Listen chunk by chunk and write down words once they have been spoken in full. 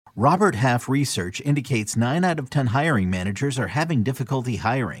Robert Half research indicates 9 out of 10 hiring managers are having difficulty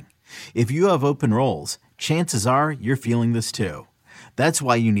hiring. If you have open roles, chances are you're feeling this too. That's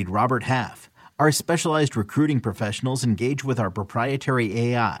why you need Robert Half. Our specialized recruiting professionals engage with our proprietary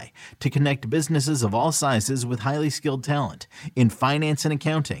AI to connect businesses of all sizes with highly skilled talent in finance and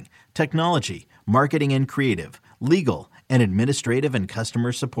accounting, technology, marketing and creative, legal, and administrative and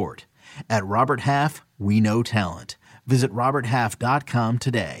customer support. At Robert Half, we know talent. Visit roberthalf.com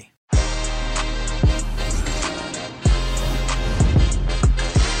today.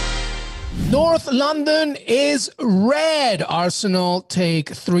 North London is red. Arsenal take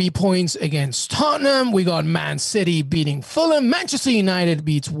 3 points against Tottenham. We got Man City beating Fulham. Manchester United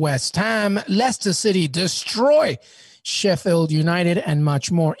beats West Ham. Leicester City destroy Sheffield United, and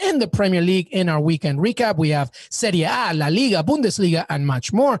much more in the Premier League. In our weekend recap, we have Serie A, La Liga, Bundesliga, and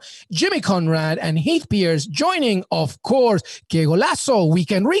much more. Jimmy Conrad and Heath Pierce joining, of course. Que Golazo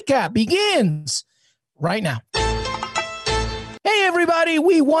weekend recap begins right now. Hey, everybody,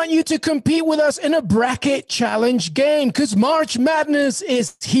 we want you to compete with us in a bracket challenge game because March Madness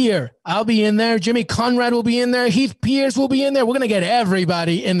is here. I'll be in there. Jimmy Conrad will be in there. Heath Pierce will be in there. We're going to get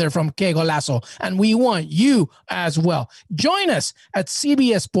everybody in there from Que Golazo, and we want you as well. Join us at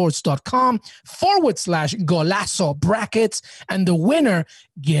cbssports.com/Golazo brackets, and the winner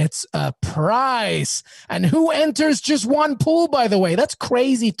gets a prize. And who enters just one pool, by the way? That's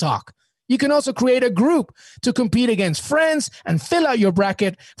crazy talk. You can also create a group to compete against friends and fill out your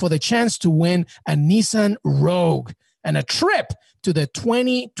bracket for the chance to win a Nissan Rogue and a trip to the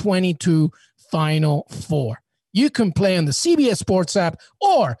 2022 Final Four. You can play on the CBS Sports app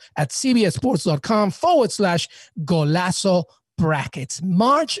or at cbssports.com/Golazo brackets.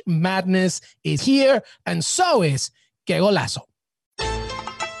 March Madness is here, and so is Que Golazo.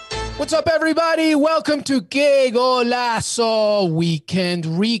 What's up, everybody? Welcome to Que Golazo Weekend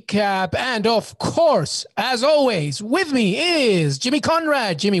Recap. And of course, as always, with me is Jimmy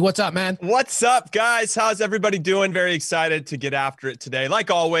Conrad. Jimmy, what's up, man? What's up, guys? How's everybody doing? Very excited to get after it today.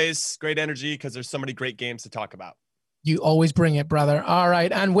 Like always, great energy because there's so many great games to talk about. You always bring it, brother. All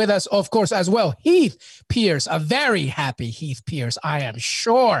right. And with us, of course, as well, Heath Pierce, a very happy Heath Pierce, I am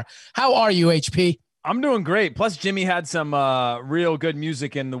sure. How are you, HP? I'm doing great. Plus, Jimmy had some real good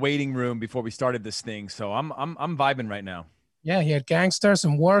music in the waiting room before we started this thing, so I'm vibing right now. Yeah, he had Gangster,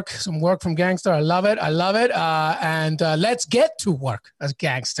 some work from Gangster. I love it. And let's get to work, as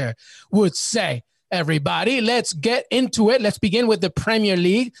Gangster would say. Everybody, let's get into it. Let's begin with the Premier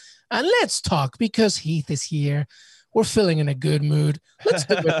League, and let's talk because Heath is here. We're feeling in a good mood. Let's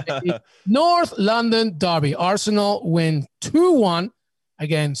do it. North London derby. Arsenal win 2-1.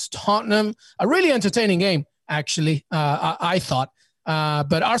 Against Tottenham. A really entertaining game, actually, I thought.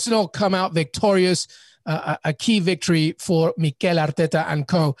 But Arsenal come out victorious, a key victory for Mikel Arteta and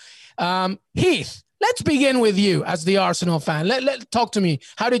co. Heath, let's begin with you as the Arsenal fan. Let talk to me.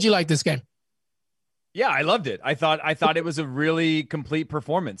 How did you like this game? Yeah, I loved it. I thought it was a really complete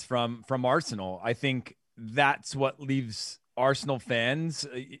performance from Arsenal. I think that's what leaves Arsenal fans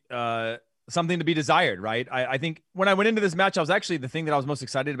something to be desired, right? I think when I went into this match, the thing that I was most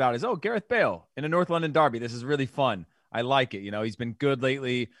excited about is, Gareth Bale in a North London derby. This is really fun. I like it. You know, he's been good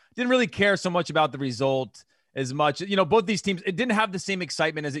lately. Didn't really care so much about the result as much. You know, both these teams, it didn't have the same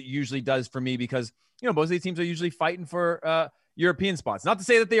excitement as it usually does for me because, both of these teams are usually fighting for European spots. Not to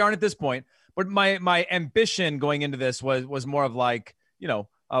say that they aren't at this point, but my ambition going into this was more of like,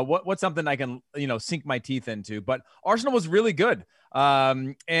 what's something I can, sink my teeth into. But Arsenal was really good.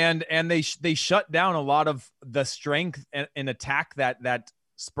 And they shut down a lot of the strength and attack that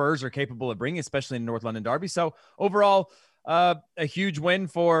Spurs are capable of bringing, especially in North London derby. So overall, a huge win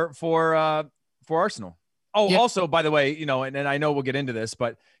for Arsenal. Oh, yeah. Also, by the way, and I know we'll get into this,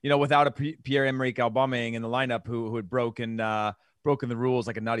 but without a Pierre-Emerick Aubameyang in the lineup who had broken the rules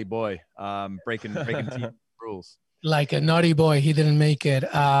like a naughty boy, breaking team rules. Like a naughty boy, he didn't make it.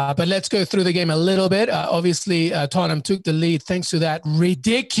 But let's go through the game a little bit. Obviously, Tottenham took the lead thanks to that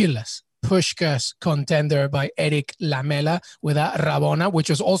ridiculous Puskás contender by Eric Lamela with a Rabona,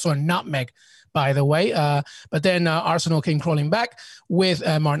 which was also a nutmeg, by the way. But then Arsenal came crawling back with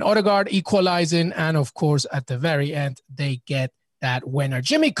Martin Odegaard equalizing. And, of course, at the very end, they get that winner.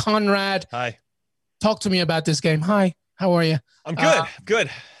 Jimmy Conrad. Hi. Talk to me about this game. Hi. How are you? I'm good. Good.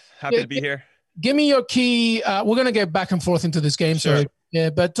 Happy to be here. Give me your key. We're going to get back and forth into this game. Sure. So, yeah,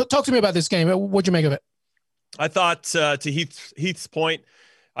 but talk to me about this game. What'd you make of it? I thought, to Heath's point,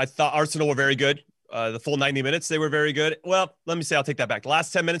 I thought Arsenal were very good. The full 90 minutes, they were very good. Well, let me say, I'll take that back. The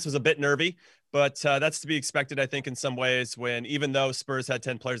last 10 minutes was a bit nervy, but that's to be expected, I think, in some ways, when even though Spurs had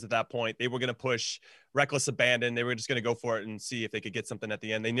 10 players at that point, they were going to push reckless abandon. They were just going to go for it and see if they could get something at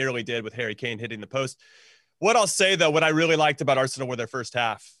the end. They nearly did with Harry Kane hitting the post. What I'll say, though, what I really liked about Arsenal were their first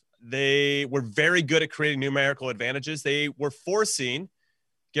half. They were very good at creating numerical advantages. They were forcing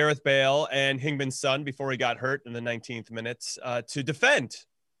Gareth Bale and Heung-min Son, before he got hurt in the 19th minutes, to defend,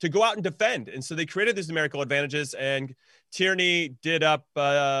 to go out and defend. And so they created these numerical advantages, and Tierney did up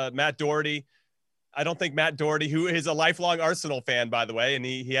Matt Doherty. I don't think Matt Doherty, who is a lifelong Arsenal fan, by the way, and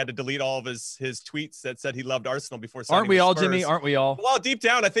he had to delete all of his tweets that said he loved Arsenal before signing. Aren't we all, Spurs. Jimmy? Aren't we all? Well, deep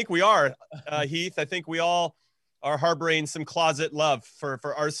down, I think we are, Heath. I think we all are harboring some closet love for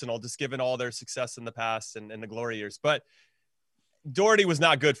Arsenal, just given all their success in the past and the glory years. But Doherty was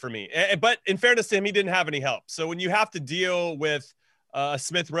not good for me. But in fairness to him, he didn't have any help. So when you have to deal with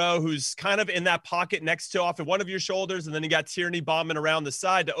Smith Rowe, who's kind of in that pocket next to off of one of your shoulders, and then you got Tierney bombing around the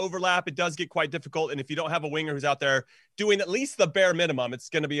side to overlap, it does get quite difficult. And if you don't have a winger who's out there doing at least the bare minimum, it's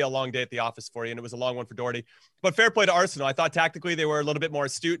going to be a long day at the office for you. And it was a long one for Doherty. But fair play to Arsenal. I thought tactically they were a little bit more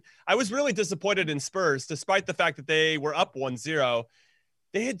astute. I was really disappointed in Spurs, despite the fact that they were up 1-0.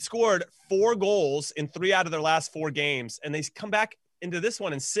 They had scored 4 goals in 3 out of their last 4 games, and they come back into this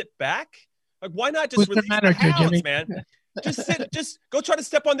one and sit back. Like, why not just release the hounds, man? Just go try to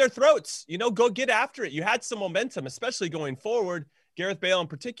step on their throats, go get after it. You had some momentum, especially going forward. Gareth Bale in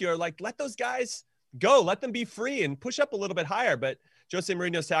particular, like, let those guys go, let them be free and push up a little bit higher. But Jose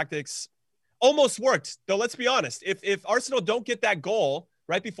Mourinho's tactics almost worked, though. Let's be honest. If Arsenal don't get that goal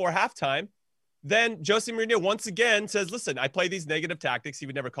right before halftime, then Jose Mourinho once again says, listen, I play these negative tactics. He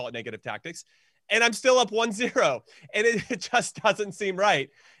would never call it negative tactics. And I'm still up 1-0. And it just doesn't seem right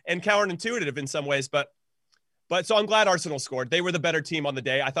and counterintuitive in some ways. But so I'm glad Arsenal scored. They were the better team on the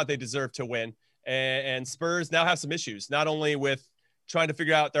day. I thought they deserved to win. And Spurs now have some issues, not only with trying to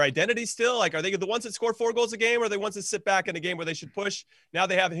figure out their identity still. Like, are they the ones that score 4 goals a game, or are they ones that sit back in a game where they should push? Now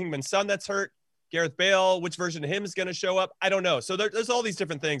they have Heung-min Son that's hurt. Gareth Bale, which version of him is going to show up? I don't know. So there's all these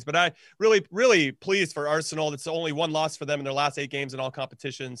different things. But I really, really pleased for Arsenal. It's only 1 loss for them in their last 8 games in all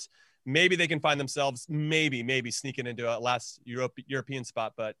competitions. Maybe they can find themselves maybe sneaking into a last European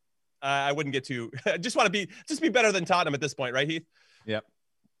spot. But I wouldn't get too. Just want to be better than Tottenham at this point, right, Heath? Yep.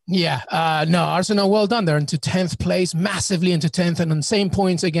 Yeah. No, Arsenal, well done. They're into 10th place, massively into 10th, and on same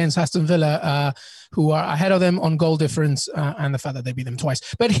points against Aston Villa, who are ahead of them on goal difference, and the fact that they beat them twice.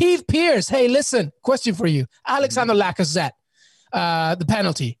 But Heath Pierce, hey, listen, question for you. Alexander Lacazette, the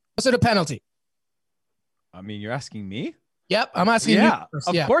penalty. Was it a penalty? I mean, you're asking me? Yep, I'm asking you.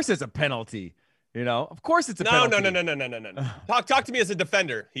 Of course it's a penalty. Of course it's a penalty. No. Talk to me as a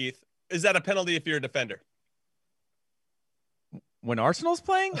defender, Heath. Is that a penalty if you're a defender? When Arsenal's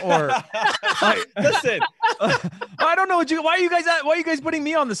playing, or listen, I don't know why are you guys putting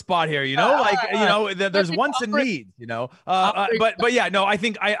me on the spot here? There's wants and needs, but yeah, no, I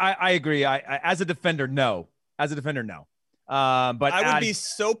think I agree. As a defender, no. But I would be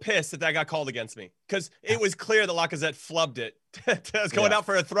so pissed if that got called against me, because it was clear that Lacazette flubbed it. It was going out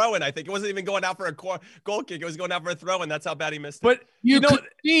for a throw-in. I think it wasn't even going out for a goal kick. It was going out for a throw-in. That's how bad he missed it. But you could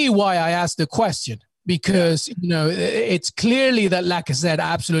see why I asked the question, because it's clearly that Lacazette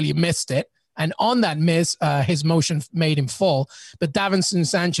absolutely missed it, and on that miss, his motion made him fall. But Davinson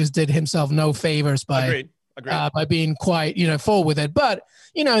Sanchez did himself no favors by being quite full with it. But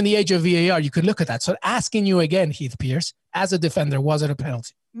in the age of VAR, you could look at that. So asking you again, Heath Pierce, as a defender, was it a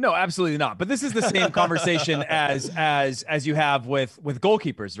penalty? No, absolutely not. But this is the same conversation as you have with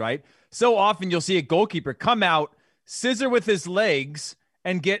goalkeepers, right? So often you'll see a goalkeeper come out, scissor with his legs,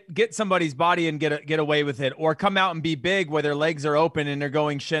 and get somebody's body and get away with it, or come out and be big where their legs are open and they're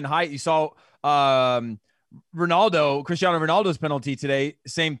going shin height. You saw Cristiano Ronaldo's penalty today,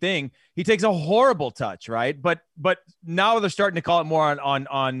 same thing. He takes a horrible touch, right? But now they're starting to call it more on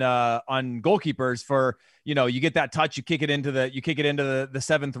goalkeepers for, you get that touch, you kick it into the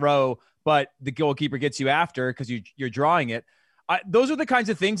seventh row, but the goalkeeper gets you after because you're drawing it. Those are the kinds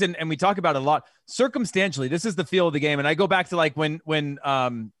of things, and we talk about it a lot. Circumstantially, this is the feel of the game. And I go back to like when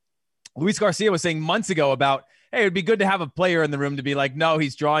Luis Garcia was saying months ago about, hey, it'd be good to have a player in the room to be like, no,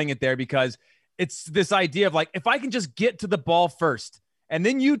 he's drawing it there, because it's this idea of like, if I can just get to the ball first and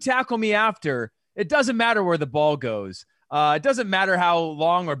then you tackle me after, it doesn't matter where the ball goes. It doesn't matter how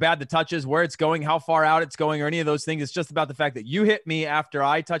long or bad the touch is, where it's going, how far out it's going, or any of those things. It's just about the fact that you hit me after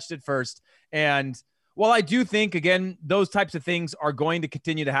I touched it first. And while I do think, again, those types of things are going to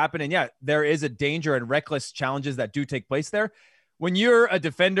continue to happen, and yeah, there is a danger and reckless challenges that do take place there. When you're a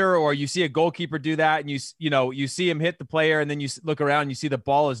defender or you see a goalkeeper do that, and you see him hit the player, and then you look around and you see the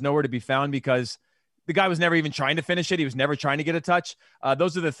ball is nowhere to be found because The guy was never even trying to finish it. He was never trying to get a touch.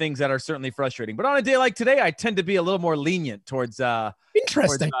 Those are the things that are certainly frustrating. But on a day like today, I tend to be a little more lenient towards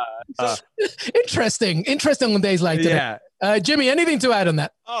interesting. Interesting on days like today. Yeah. Jimmy, anything to add on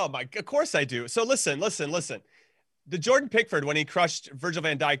that? Oh my, of course I do. So listen. The Jordan Pickford, when he crushed Virgil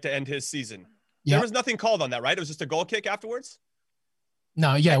van Dijk to end his season, there was nothing called on that, right? It was just a goal kick afterwards.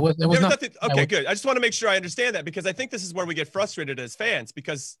 No, yeah, it was nothing. Okay, good. I just want to make sure I understand that, because I think this is where we get frustrated as fans,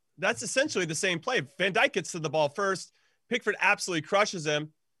 because that's essentially the same play. Van Dijk gets to the ball first. Pickford absolutely crushes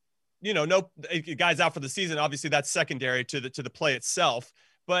him. You know, no guy's out for the season. Obviously, that's secondary to the play itself.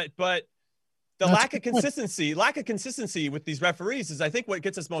 But the lack of consistency with these referees is, I think, what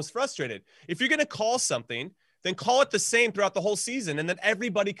gets us most frustrated. If you're going to call something, then call it the same throughout the whole season, and then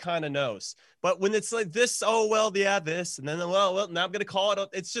everybody kind of knows. But when it's like this, this, and then, well, now I'm going to call it.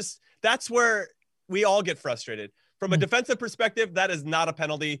 It's just, that's where we all get frustrated. From a defensive perspective, that is not a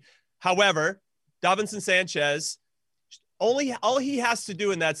penalty. However, Davinson Sanchez, all he has to do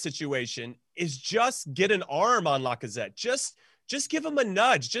in that situation is just get an arm on Lacazette. Just give him a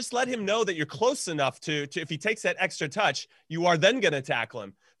nudge. Just let him know that you're close enough to if he takes that extra touch, you are then going to tackle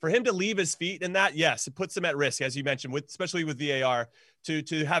him. For him to leave his feet in that, yes, it puts him at risk, as you mentioned, especially with VAR,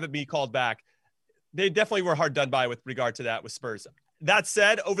 to have it be called back. They definitely were hard done by with regard to that with Spurs. That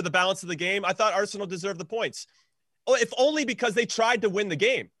said, over the balance of the game, I thought Arsenal deserved the points. Oh, if only because they tried to win the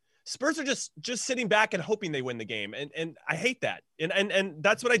game. Spurs are just sitting back and hoping they win the game. And I hate that. And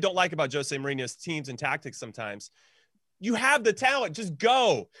that's what I don't like about Jose Mourinho's teams and tactics sometimes. You have the talent, just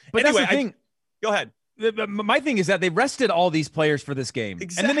go. But anyway, that's the thing. Go ahead. My thing is that they rested all these players for this game.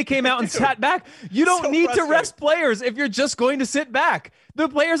 Exactly. And then they came out and sat back. You don't need to rest players if you're just going to sit back. The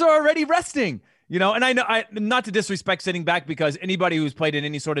players are already resting. You know, and I know, not to disrespect sitting back, because anybody who's played in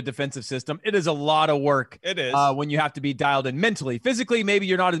any sort of defensive system, it is a lot of work. It is. When you have to be dialed in mentally. Physically, maybe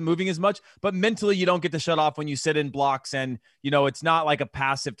you're not moving as much, but mentally you don't get to shut off when you sit in blocks, and, you know, it's not like a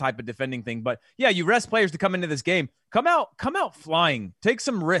passive type of defending thing. But yeah, you rest players to come into this game. Come out flying. Take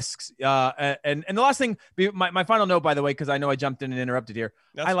some risks. And the last thing, my final note, by the way, because I know I jumped in and interrupted here.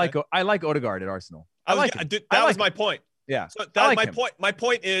 I like Odegaard at Arsenal. That was my point. Yeah. So that's my point. My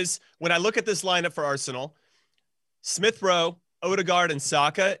point is, when I look at this lineup for Arsenal, Smith Rowe, Odegaard, and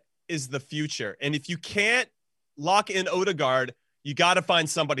Saka is the future. And if you can't lock in Odegaard, you got to find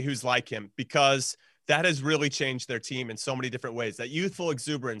somebody who's like him, because that has really changed their team in so many different ways. That youthful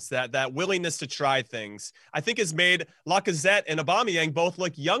exuberance, that willingness to try things, I think has made Lacazette and Aubameyang both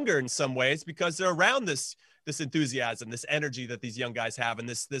look younger in some ways, because they're around this enthusiasm, this energy that these young guys have, and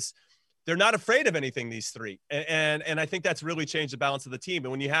this they're not afraid of anything, these three. And I think that's really changed the balance of the team. And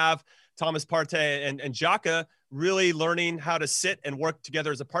when you have Thomas Partey and Xhaka really learning how to sit and work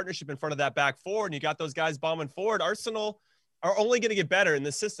together as a partnership in front of that back four, and you got those guys bombing forward, Arsenal are only going to get better in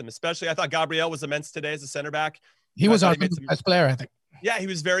this system. Especially, I thought Gabriel was immense today as a center back. He was our best player, I think. Yeah, he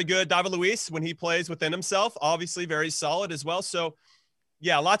was very good. David Luiz, when he plays within himself, obviously very solid as well. So,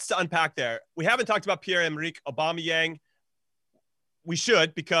 yeah, lots to unpack there. We haven't talked about Pierre-Emerick Aubameyang. We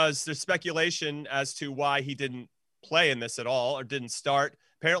should, because there's speculation as to why he didn't play in this at all, or didn't start.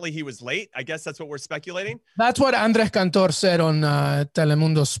 Apparently he was late. I guess that's what we're speculating. That's what Andres Cantor said on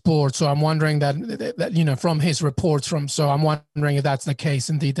Telemundo Sports. So I'm wondering that, you know, from his reports so I'm wondering if that's the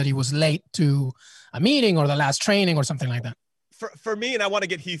case indeed, that he was late to a meeting or the last training or something like that. For me, and I want to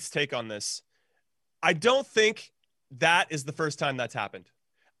get Heath's take on this, I don't think that is the first time that's happened.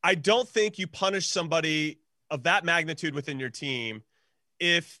 I don't think you punish somebody of that magnitude within your team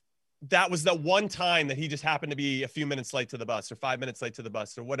if that was the one time that he just happened to be a few minutes late to the bus, or 5 minutes late to the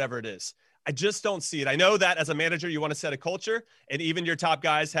bus, or whatever it is. I just don't see it. I know that as a manager, you want to set a culture, and even your top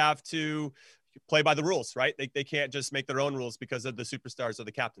guys have to play by the rules, right? They can't just make their own rules because of the superstars or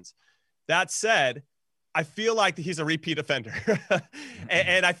the captains. That said, I feel like he's a repeat offender.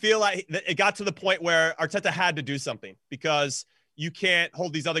 and I feel like it got to the point where Arteta had to do something, because you can't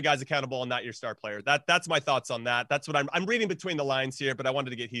hold these other guys accountable and not your star player. That's my thoughts on that. That's what I'm reading between the lines here, but I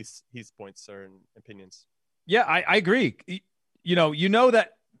wanted to get his points or opinions. Yeah, I agree. You know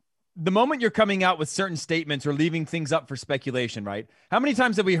that the moment you're coming out with certain statements or leaving things up for speculation, right? How many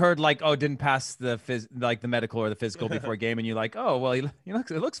times have we heard like, oh, didn't pass the the medical or the physical before a game, and you're like, oh, well, it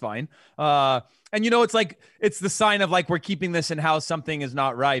looks fine. And it's the sign of like, we're keeping this in house. Something is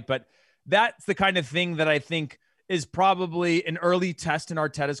not right. But that's the kind of thing that I think is probably an early test in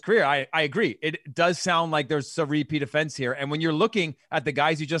Arteta's career. I agree. It does sound like there's a repeat offense here. And when you're looking at the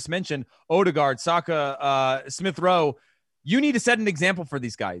guys you just mentioned, Odegaard, Saka, Smith Rowe, you need to set an example for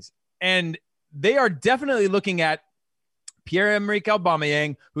these guys. And they are definitely looking at Pierre-Emerick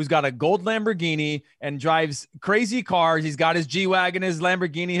Aubameyang, who's got a gold Lamborghini and drives crazy cars. He's got his G-Wagon, his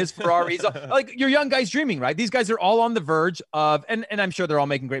Lamborghini, his Ferrari. He's like, your young guys dreaming, right? These guys are all on the verge of, and I'm sure they're all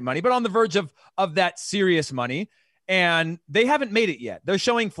making great money, but on the verge of that serious money. And they haven't made it yet. They're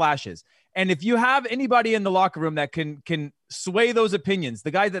showing flashes. And if you have anybody in the locker room that can sway those opinions,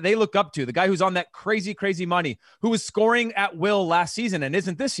 the guy that they look up to, the guy who's on that crazy, crazy money, who was scoring at will last season and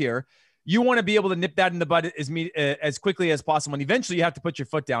isn't this year, you want to be able to nip that in the bud as quickly as possible. And eventually you have to put your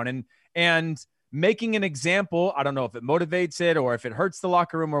foot down and making an example. I don't know if it motivates it or if it hurts the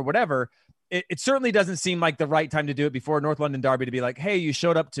locker room or whatever. It certainly doesn't seem like the right time to do it before North London Derby, to be like, hey, you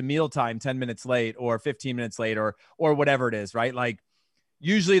showed up to mealtime 10 minutes late or 15 minutes late or whatever it is, right? Like,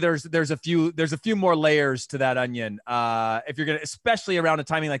 usually there's a few more layers to that onion. If you're going to, especially around a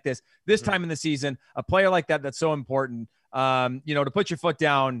timing like this time in the season, a player like that's so important. To put your foot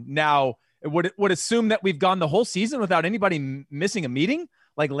down now, it would assume that we've gone the whole season without anybody missing a meeting,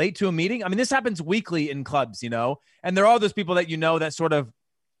 like late to a meeting. I mean, this happens weekly in clubs, and there are those people that, that sort of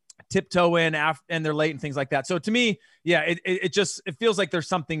tiptoe in after and they're late and things like that. So to me, yeah, it feels like there's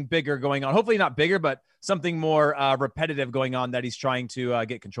something bigger going on. Hopefully not bigger, but something more repetitive going on that he's trying to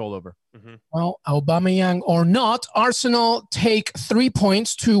get control over. Mm-hmm. Well, Aubameyang or not, Arsenal take 3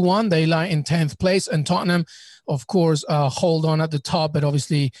 points, 2-1. They lie in 10th place, and Tottenham, of course, hold on at the top. But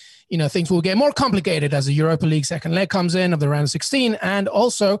obviously, things will get more complicated as the Europa League second leg comes in of the round of 16. And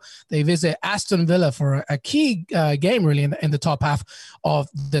also, they visit Aston Villa for a key game, really, in the top half of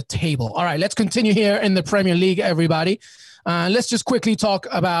the table. All right, let's continue here in the Premier League, everybody. Let's just quickly talk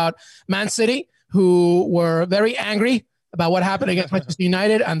about Man City, who were very angry about what happened against Manchester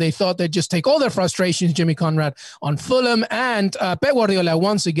United, and they thought they'd just take all their frustrations, Jimmy Conrad, on Fulham. And Pep Guardiola,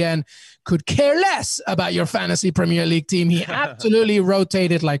 once again, could care less about your fantasy Premier League team. He absolutely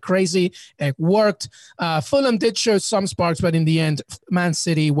rotated like crazy. It worked. Fulham did show some sparks, but in the end, Man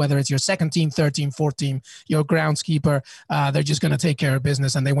City, whether it's your second team, third team, fourth team, your groundskeeper, they're just going to take care of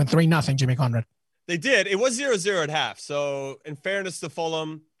business, and they went 3-0, Jimmy Conrad. They did. It was 0-0 at half. So in fairness to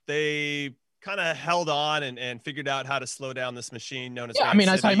Fulham, they kind of held on and figured out how to slow down this machine known as Man City.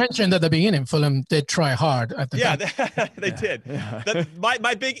 As I mentioned at the beginning, Fulham did try hard at the time. They did. Yeah.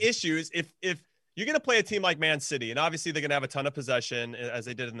 My big issue is if you're going to play a team like Man City, and obviously they're going to have a ton of possession as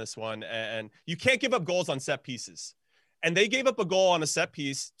they did in this one, and you can't give up goals on set pieces. And they gave up a goal on a set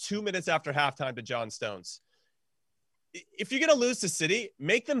piece 2 minutes after halftime to John Stones. If you're going to lose to City,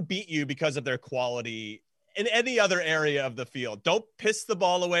 make them beat you because of their quality in any other area of the field. Don't piss the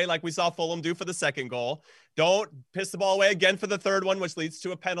ball away like we saw Fulham do for the second goal. Don't piss the ball away again for the third one, which leads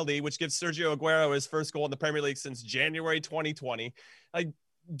to a penalty, which gives Sergio Aguero his first goal in the Premier League since January 2020.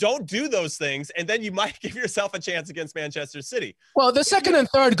 Don't do those things, and then you might give yourself a chance against Manchester City. Well, the second and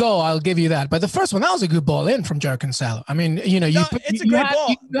third goal, I'll give you that. But the first one, that was a good ball in from Joe Cancelo. I mean, it's a great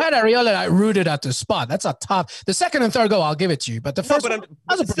ball. You had Areola rooted at the spot. That's a tough. The second and third goal, I'll give it to you. But the first one, that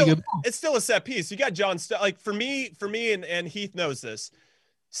was a pretty good ball. It's still a set piece. You got John, for me, and Heath knows this.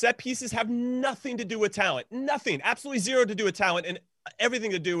 Set pieces have nothing to do with talent. Nothing. Absolutely zero to do with talent, and everything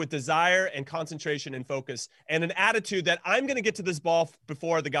to do with desire and concentration and focus and an attitude that I'm going to get to this ball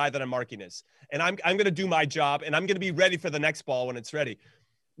before the guy that I'm marking is. And I'm going to do my job, and I'm going to be ready for the next ball when it's ready.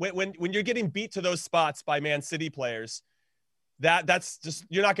 When you're getting beat to those spots by Man City players, that's just,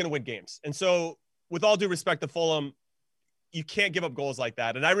 you're not going to win games. And so with all due respect to Fulham, you can't give up goals like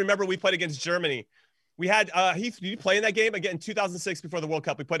that. And I remember we played against Germany. We had, Heath, did you play in that game? Again, in 2006, before the World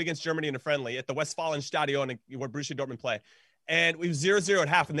Cup, we played against Germany in a friendly at the Westfalenstadion where Borussia Dortmund play. And we was 0-0 at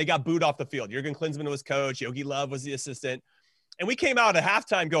half, and they got booed off the field. Jurgen Klinsmann was coach. Yogi Love was the assistant. And we came out at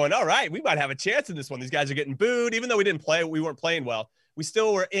halftime going, all right, we might have a chance in this one. These guys are getting booed. Even though we weren't playing well, we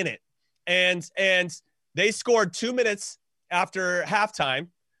still were in it. And they scored 2 minutes after halftime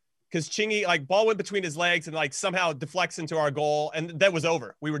because Chingy, ball went between his legs and somehow deflects into our goal. And that was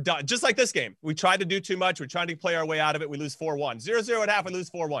over. We were done. Just like this game. We tried to do too much. We're trying to play our way out of it. We lose 4-1. 0-0 at half, we lose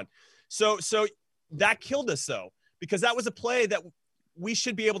 4-1. So that killed us, though, because that was a play that we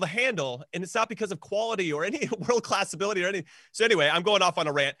should be able to handle. And it's not because of quality or any world-class ability or anything. So anyway, I'm going off on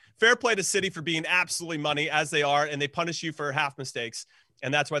a rant. Fair play to City for being absolutely money, as they are, and they punish you for half mistakes.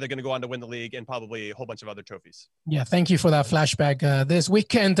 And that's why they're going to go on to win the league and probably a whole bunch of other trophies. Yeah, thank you for that flashback. This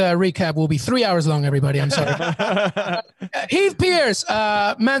weekend recap will be 3 hours long, everybody. I'm sorry. Heath Pierce,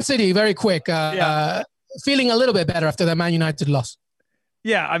 Man City, very quick. Feeling a little bit better after that Man United loss.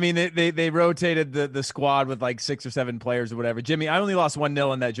 Yeah, I mean, they rotated the squad with 6 or 7 players or whatever. Jimmy, I only lost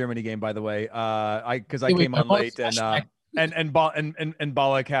 1-0 in that Germany game, by the way. Because I came on late and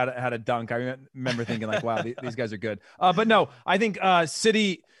Ballack had a dunk. I remember thinking wow, these guys are good. But no, I think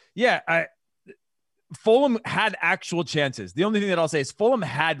City. Yeah, Fulham had actual chances. The only thing that I'll say is Fulham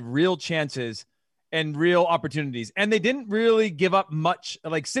had real chances and real opportunities, and they didn't really give up much.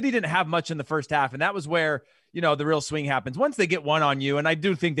 Like City didn't have much in the first half, and that was where, the real swing happens once they get one on you. And I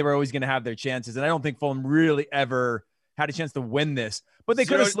do think they were always going to have their chances, and I don't think Fulham really ever had a chance to win this, but they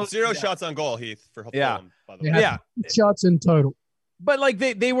could have zero shots on goal, Heath, for Fulham, by the way. Yeah, shots in total. But like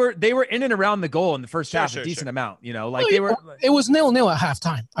they were in and around the goal in the first half, a decent amount, It was 0-0 at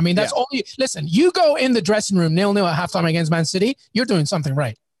halftime. I mean, that's only, listen, you go in the dressing room 0-0 at halftime against Man City, you're doing something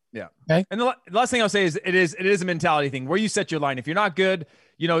right. Yeah. Okay. And the last thing I'll say is it is a mentality thing where you set your line. If you're not good,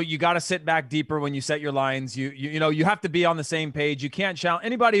 you got to sit back deeper when you set your lines. You have to be on the same page. You can't challenge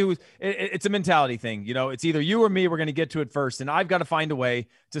anybody who's, it's a mentality thing. It's either you or me. We're going to get to it first. And I've got to find a way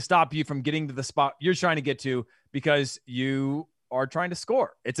to stop you from getting to the spot you're trying to get to because you are trying to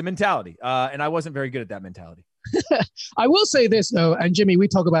score. It's a mentality. And I wasn't very good at that mentality. I will say this though. And Jimmy, we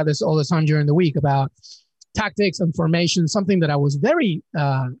talk about this all the time during the week about tactics and formation. Something that I was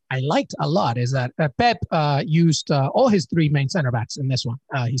I liked a lot is that Pep used all his three main center backs in this one.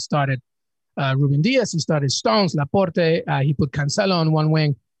 He started Ruben Diaz, he started Stones, Laporte, he put Cancelo on one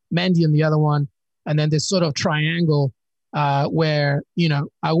wing, Mendy on the other one, and then this sort of triangle where,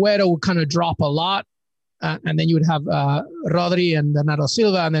 Agüero would kind of drop a lot, and then you would have Rodri and Bernardo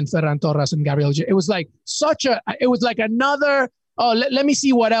Silva, and then Ferran Torres and Gabriel. It was like another, let me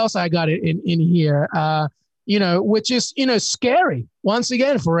see what else I got in here. Which is, scary once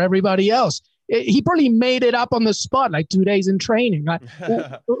again for everybody else. He probably made it up on the spot, like 2 days in training.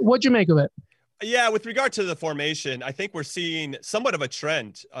 What'd you make of it? Yeah, with regard to the formation, I think we're seeing somewhat of a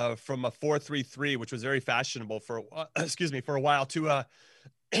trend from a 4-3-3, which was very fashionable for a while, to a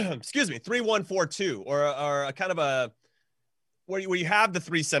 3-1-4-2, or a kind of a where you have the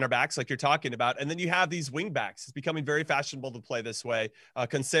three center backs like you're talking about, and then you have these wing backs. It's becoming very fashionable to play this way.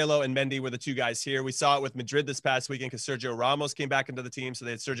 Cancelo and Mendy were the two guys here. We saw it with Madrid this past weekend because Sergio Ramos came back into the team. So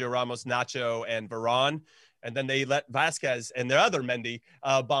they had Sergio Ramos, Nacho, and Varane. And then they let Vasquez and their other Mendy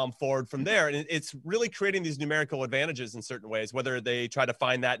bomb forward from there. And it's really creating these numerical advantages in certain ways, whether they try to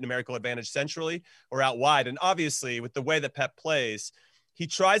find that numerical advantage centrally or out wide. And obviously, with the way that Pep plays, he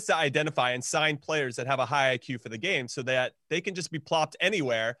tries to identify and sign players that have a high IQ for the game so that they can just be plopped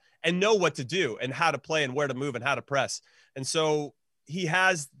anywhere and know what to do and how to play and where to move and how to press. And so he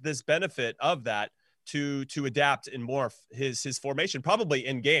has this benefit of that to adapt and morph his formation, probably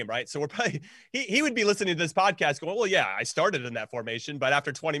in game, right? So we're probably, he would be listening to this podcast going, well, yeah, I started in that formation, but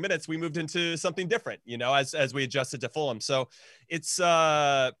after 20 minutes, we moved into something different, as we adjusted to Fulham. So it's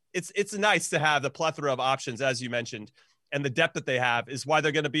nice to have the plethora of options, as you mentioned. And the depth that they have is why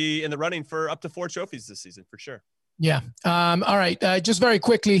they're going to be in the running for up to 4 trophies this season, for sure. Yeah. All right. Just very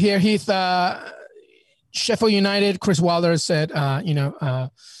quickly here, Heath. Sheffield United, Chris Wilder said,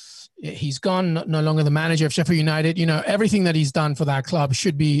 he's gone, no longer the manager of Sheffield United. Everything that he's done for that club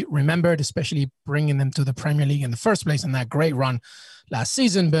should be remembered, especially bringing them to the Premier League in the first place and that great run last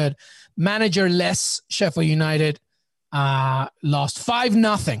season. But manager-less Sheffield United lost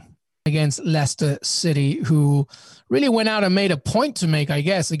 5-0 against Leicester City, who really went out and made a point to make, I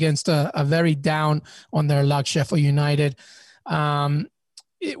guess, against a very down on their luck Sheffield United.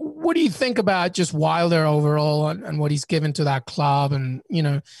 What do you think about just Wilder overall and what he's given to that club? And,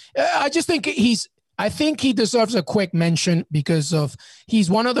 I just think I think he deserves a quick mention because he's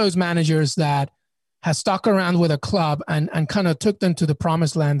one of those managers that has stuck around with a club and kind of took them to the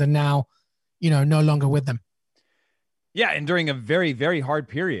promised land and now, no longer with them. Yeah, and during a very, very hard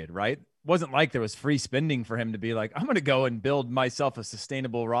period, right? Wasn't like there was free spending for him to be like, I'm going to go and build myself a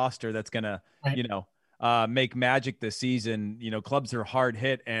sustainable roster that's going to, right, make magic this season. Clubs are hard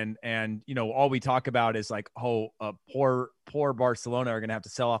hit, and all we talk about is like, poor Barcelona are going to have to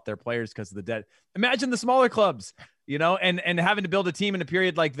sell off their players because of the debt. Imagine the smaller clubs, and having to build a team in a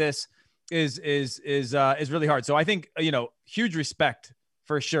period like this is really hard. So I think huge respect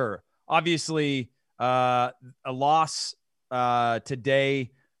for sure. Obviously, a loss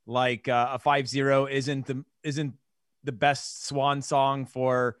today, like a 5-0, isn't the best swan song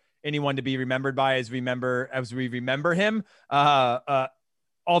for anyone to be remembered by as we remember him.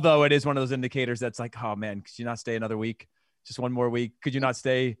 Although it is one of those indicators that's like, oh man, could you not stay another week? Just one more week. Could you not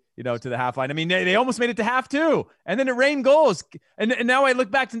stay, to the half line? I mean, they almost made it to half too. And then it rained goals. And now I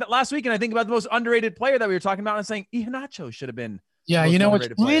look back to last week and I think about the most underrated player that we were talking about and saying Iheanacho should have been. Yeah, what's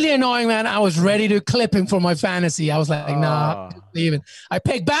really annoying, man? I was ready to clip him for my fantasy. I was like, nah, leaving. I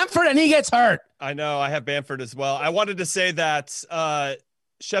picked Bamford and he gets hurt. I know. I have Bamford as well. I wanted to say that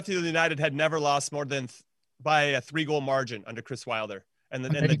Sheffield United had never lost more than by a 3-goal margin under Chris Wilder. And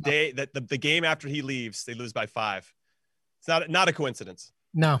then the day that the game after he leaves, they lose by 5. It's not a coincidence.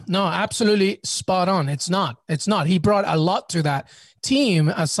 No, absolutely spot on. It's not. He brought a lot to that team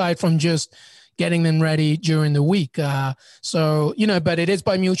aside from just getting them ready during the week. So, but it is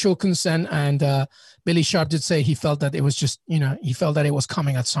by mutual consent. And Billy Sharp did say he felt that it was just, he felt that it was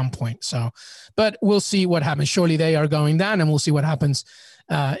coming at some point. So, but we'll see what happens. Surely they are going down, and we'll see what happens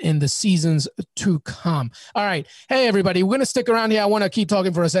in the seasons to come. All right. Hey, everybody, we're going to stick around here. I want to keep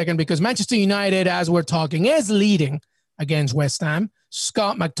talking for a second because Manchester United, as we're talking, is leading against West Ham.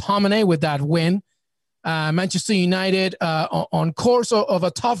 Scott McTominay with that win. Manchester United on course of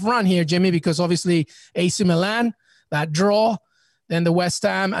a tough run here, Jimmy, because obviously AC Milan, that draw, then the West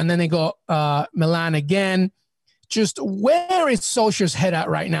Ham, and then they got Milan again. Just where is Solskjaer's head at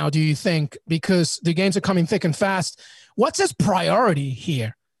right now, do you think? Because the games are coming thick and fast. What's his priority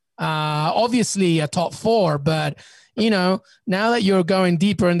here? Obviously a top four, but now that you're going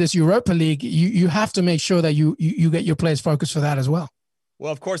deeper in this Europa League, you have to make sure that you get your players focused for that as well.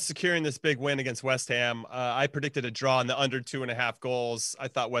 Well, of course, securing this big win against West Ham, I predicted a draw in the under 2.5 goals. I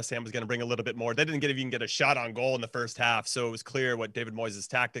thought West Ham was going to bring a little bit more. They didn't even get a shot on goal in the first half, so it was clear what David Moyes'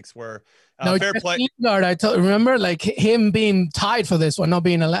 tactics were. Fair play. Remember, like him being tied for this one, not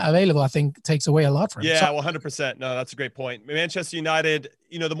being available, I think takes away a lot from him. Yeah, well, 100%. No, that's a great point. Manchester United,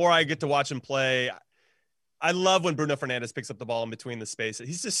 the more I get to watch him play, I love when Bruno Fernandes picks up the ball in between the spaces.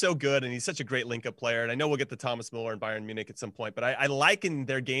 He's just so good, and he's such a great link-up player. And I know we'll get to Thomas Muller and Bayern Munich at some point, but I liken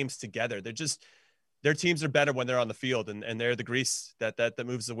their games together. Their teams are better when they're on the field, and they're the grease that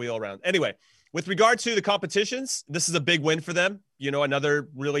moves the wheel around. Anyway, with regard to the competitions, this is a big win for them. Another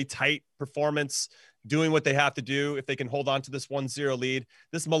really tight performance, doing what they have to do if they can hold on to this 1-0 lead.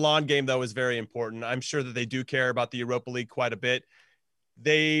 This Milan game, though, is very important. I'm sure that they do care about the Europa League quite a bit.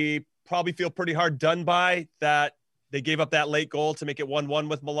 They probably feel pretty hard done by that they gave up that late goal to make it 1-1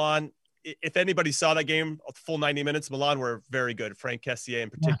 with Milan. If anybody saw that game, a full 90 minutes, Milan were very good. Frank Kessié in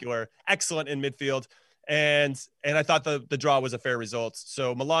particular, excellent in midfield. And I thought the draw was a fair result.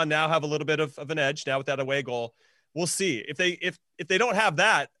 So Milan now have a little bit of an edge now with that away goal. We'll see. If they don't have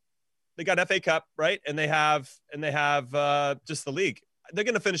that, they got FA Cup, right? And they have just the league. They're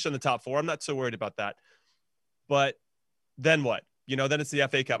going to finish in the top four. I'm not so worried about that. But then what? Then it's the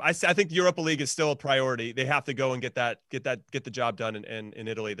FA Cup. I think the Europa League is still a priority. They have to go and get the job done in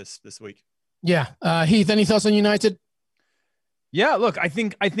Italy this week. Yeah. Heath, any thoughts on United? Yeah, look, I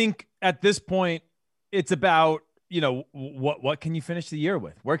think at this point it's about, what can you finish the year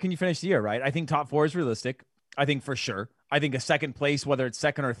with? Where can you finish the year, right? I think top four is realistic. I think for sure. I think a second place, whether it's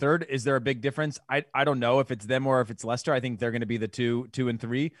second or third, is there a big difference? I don't know if it's them or if it's Leicester. I think they're going to be the two and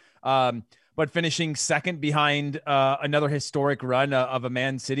three. But finishing second behind another historic run of a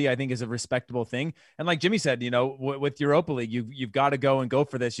Man City, I think is a respectable thing. And like Jimmy said, with Europa League, you've got to go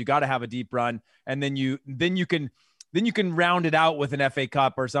for this. You got to have a deep run, and then you can round it out with an FA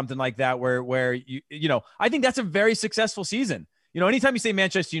Cup or something like that. Where I think that's a very successful season. Anytime you say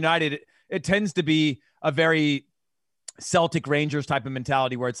Manchester United, it tends to be a very Celtic Rangers type of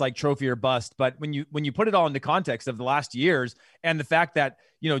mentality where it's like trophy or bust. But when you put it all into context of the last years and the fact that,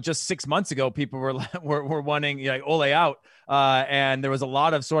 just 6 months ago, people were wanting Ole out. And there was a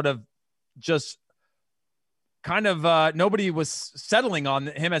lot of sort of just kind of nobody was settling on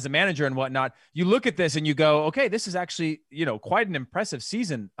him as a manager and whatnot. You look at this and you go, okay, this is actually, quite an impressive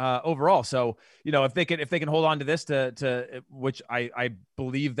season overall. So, if they can hold on to this to which I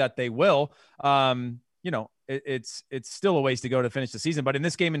believe that they will, it's still a ways to go to finish the season. But in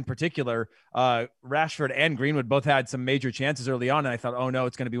this game in particular, Rashford and Greenwood both had some major chances early on. And I thought, oh no,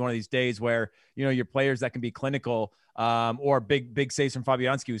 it's going to be one of these days where, your players that can be clinical or big saves from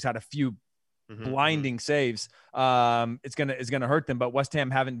Fabianski, who's had a few blinding saves. It's going to hurt them. But West Ham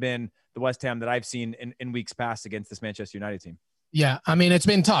haven't been the West Ham that I've seen in weeks past against this Manchester United team. Yeah, I mean, it's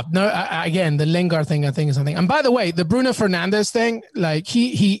been tough. No, again, the Lingard thing, I think, is something. And by the way, the Bruno Fernandes thing, like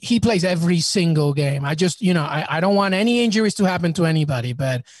he plays every single game. I just, I don't want any injuries to happen to anybody,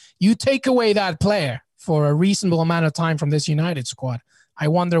 but you take away that player for a reasonable amount of time from this United squad. I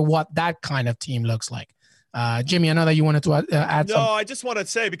wonder what that kind of team looks like. Jimmy, I know that you wanted to add something. No, I just want to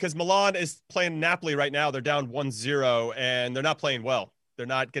say, because Milan is playing Napoli right now. They're down 1-0 and they're not playing well. They're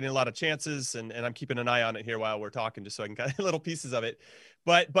not getting a lot of chances, and I'm keeping an eye on it here while we're talking, just so I can get little pieces of it.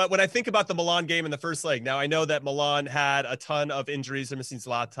 But when I think about the Milan game in the first leg, now I know that Milan had a ton of injuries. They're missing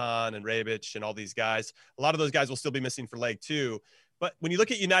Zlatan and Rebic and all these guys. A lot of those guys will still be missing for leg two. But when you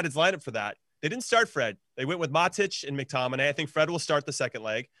look at United's lineup for that, they didn't start Fred. They went with Matic and McTominay. I think Fred will start the second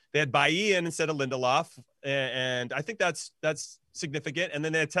leg. They had Bailly in instead of Lindelof, and I think that's significant. And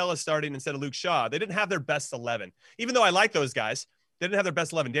then they had Tella starting instead of Luke Shaw. They didn't have their best 11, even though I like those guys. They didn't have their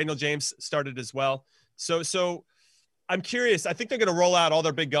best 11. Daniel James started as well. So I'm curious. I think they're going to roll out all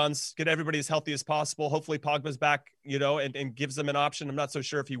their big guns, get everybody as healthy as possible. Hopefully Pogba's back, and gives them an option. I'm not so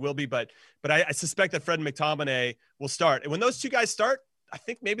sure if he will be, but I suspect that Fred and McTominay will start. And when those two guys start, I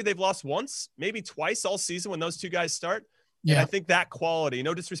think maybe they've lost once, maybe twice all season when those two guys start. Yeah. And I think that quality,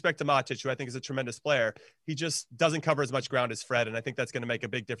 no disrespect to Matic, who I think is a tremendous player, he just doesn't cover as much ground as Fred. And I think that's going to make a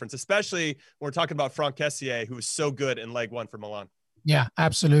big difference, especially when we're talking about Franck Kessié, who was so good in leg one for Milan. Yeah,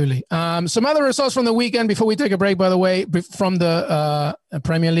 absolutely. Some other results from the weekend before we take a break, by the way, from the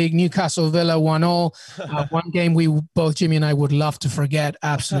Premier League. Newcastle Villa 1-0. One game we both, Jimmy and I, would love to forget.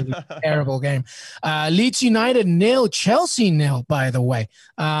 Absolutely terrible game. Leeds United 0, Chelsea 0, by the way.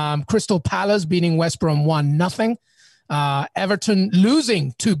 Crystal Palace beating West Brom 1-0. Everton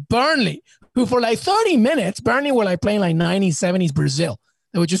losing to Burnley, who for like 30 minutes, Burnley were like playing like 90s, 70s Brazil.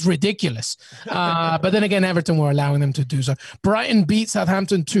 They were just ridiculous. But then again, Everton were allowing them to do so. Brighton beat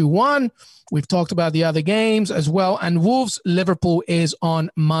Southampton 2-1. We've talked about the other games as well. And Wolves-Liverpool is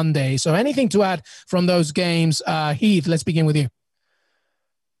on Monday. So anything to add from those games? Heath, let's begin with you.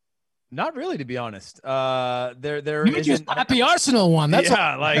 Not really, to be honest. There you just happy Arsenal one. That's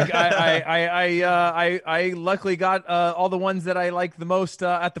I luckily got all the ones that I like the most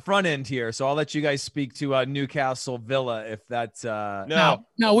at the front end here. So I'll let you guys speak to Newcastle Villa if that's no,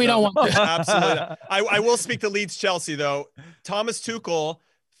 we don't want to. Absolutely. I will speak to Leeds Chelsea though. Thomas Tuchel,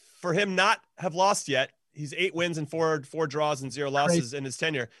 for him not have lost yet, he's 8 wins and four draws and 0 losses in his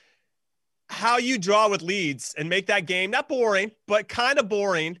tenure. How you draw with Leeds and make that game not boring, but kind of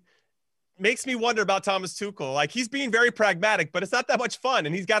boring, makes me wonder about Thomas Tuchel. Like, he's being very pragmatic, but it's not that much fun.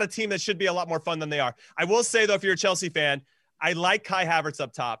 And he's got a team that should be a lot more fun than they are. I will say, though, if you're a Chelsea fan, I like Kai Havertz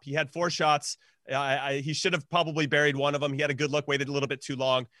up top. He had 4 shots. He should have probably buried one of them. He had a good look, waited a little bit too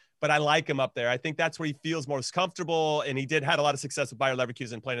long, but I like him up there. I think that's where he feels most comfortable. And he had a lot of success with Bayer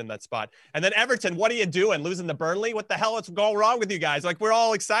Leverkusen playing in that spot. And then Everton, what are you doing? Losing to Burnley? What the hell is going wrong with you guys? Like, we're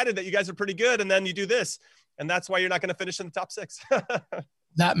all excited that you guys are pretty good. And then you do this. And that's why you're not going to finish in the top 6.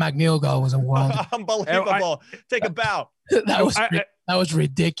 That McNeil goal was a world. Unbelievable. Take a bow. That was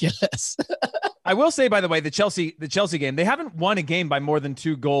ridiculous. I will say, by the way, the Chelsea game, they haven't won a game by more than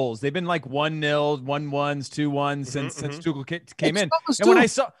 2 goals. They've been like 1-0, 1-1s, 2-1s since Tuchel came in.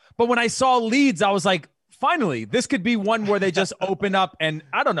 And when I saw Leeds, I was like, finally, this could be one where they just open up and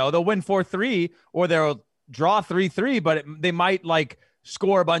I don't know, they'll win 4-3 or they'll draw 3-3, but they might like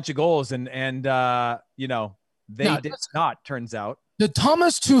score a bunch of goals and they did not, turns out. The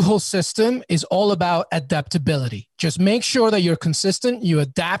Thomas Tuchel system is all about adaptability. Just make sure that you're consistent. You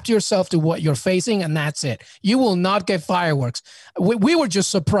adapt yourself to what you're facing, and that's it. You will not get fireworks. We were just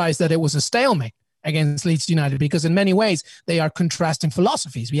surprised that it was a stalemate against Leeds United because in many ways they are contrasting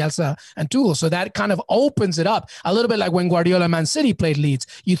philosophies, Bielsa and Tuchel. So that kind of opens it up a little bit like when Guardiola Man City played Leeds.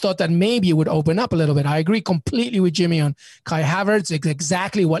 You thought that maybe it would open up a little bit. I agree completely with Jimmy on Kai Havertz. It's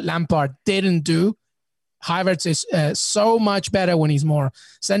exactly what Lampard didn't do. Havertz is so much better when he's more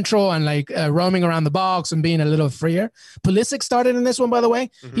central and like roaming around the box and being a little freer. Pulisic started in this one, by the way.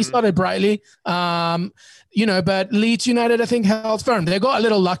 He started brightly. But Leeds United, I think, held firm. They got a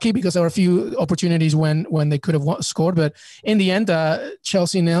little lucky because there were a few opportunities when they could have scored. But in the end,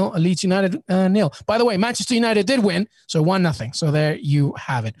 Chelsea 0, Leeds United 0. By the way, Manchester United did win, so 1-0. So there you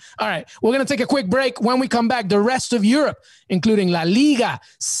have it. All right, we're going to take a quick break. When we come back, the rest of Europe, including La Liga,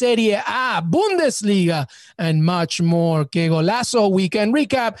 Serie A, Bundesliga, and much more. Que Golazo weekend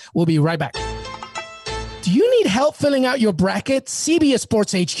recap. We'll be right back. Do you need help filling out your bracket? CBS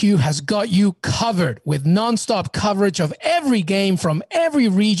Sports HQ has got you covered with nonstop coverage of every game from every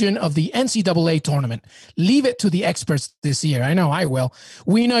region of the NCAA tournament. Leave it to the experts this year. I know I will.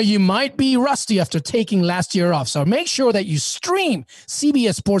 We know you might be rusty after taking last year off, so make sure that you stream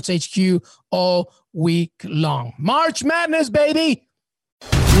CBS Sports HQ all week long. March Madness, baby!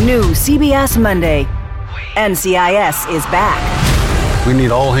 New CBS Monday. NCIS is back. We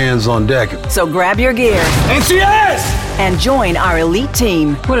need all hands on deck. So grab your gear. NCIS! And join our elite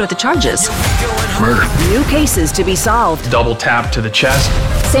team. What are the charges? Murder. New cases to be solved. Double tap to the chest.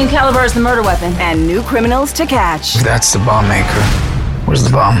 Same caliber as the murder weapon. And new criminals to catch. That's the bomb maker. Where's the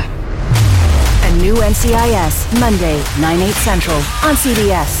bomb? A new NCIS, Monday, 9/8 Central, on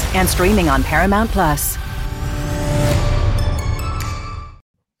CBS and streaming on Paramount+.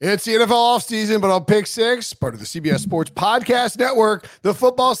 It's the NFL offseason, but on Pick 6, part of the CBS Sports Podcast Network, the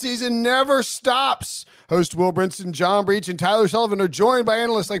football season never stops. Host Will Brinson, John Breach, and Tyler Sullivan are joined by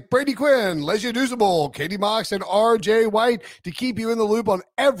analysts like Brady Quinn, Lesia Duzable, Katie Mox, and R.J. White to keep you in the loop on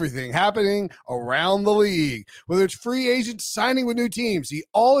everything happening around the league. Whether it's free agents signing with new teams, the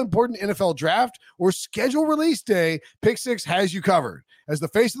all-important NFL draft, or schedule release day, Pick 6 has you covered. As the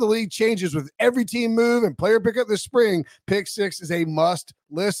face of the league changes with every team move and player pickup this spring, Pick Six is a must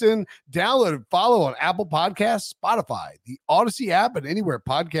listen. Download and follow on Apple Podcasts, Spotify, the Odyssey app, and anywhere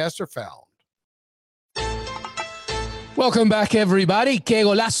podcasts are found. Welcome back, everybody. Que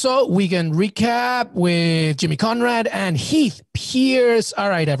Golazo weekend recap with Jimmy Conrad and Heath Pierce. All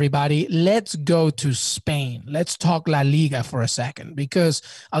right, everybody, let's go to Spain. Let's talk La Liga for a second, because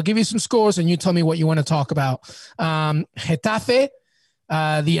I'll give you some scores and you tell me what you want to talk about. Getafe,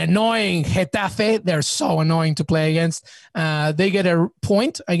 the annoying Getafe, they're so annoying to play against. They get a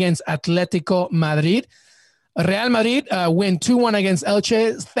point against Atletico Madrid. Real Madrid win 2-1 against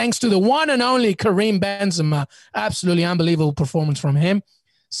Elche, thanks to the one and only Karim Benzema. Absolutely unbelievable performance from him.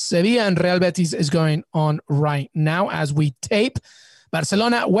 Sevilla and Real Betis is going on right now as we tape.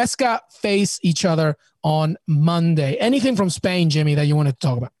 Barcelona, Huesca face each other on Monday. Anything from Spain, Jimmy, that you wanted to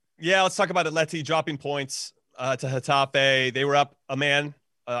talk about? Yeah, let's talk about Atleti dropping points to Getafe. They were up a man,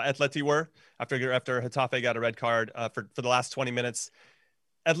 Atleti were, after Getafe got a red card for the last 20 minutes.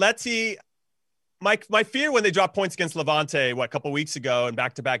 Atleti... My fear when they dropped points against Levante, a couple weeks ago in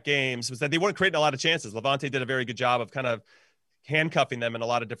back-to-back games, was that they weren't creating a lot of chances. Levante did a very good job of kind of handcuffing them in a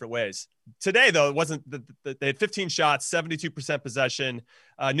lot of different ways. Today, though, it wasn't. They had 15 shots, 72% possession.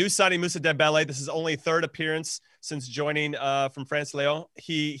 New signing Moussa Dembele. This is only third appearance since joining from France Lyon.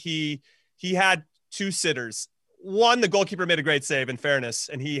 He had two sitters. One, the goalkeeper made a great save, in fairness,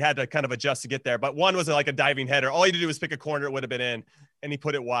 and he had to kind of adjust to get there. But one was like a diving header. All he had to do was pick a corner; it would have been in, and he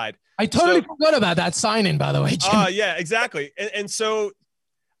put it wide. I totally forgot about that signing, by the way. Yeah, exactly. And so,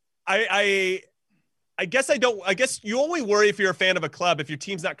 I guess I guess you only worry if you're a fan of a club if your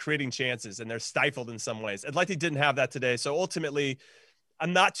team's not creating chances and they're stifled in some ways. Atleti didn't have that today, so ultimately,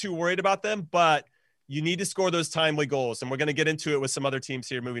 I'm not too worried about them, but you need to score those timely goals. And we're going to get into it with some other teams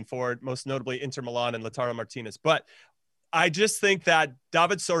here moving forward, most notably Inter Milan and Lautaro Martinez. But I just think that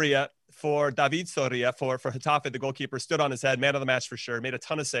David Soria for Getafe, the goalkeeper, stood on his head, man of the match for sure, made a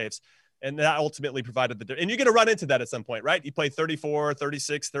ton of saves. And that ultimately provided and you're going to run into that at some point, right? You play 34,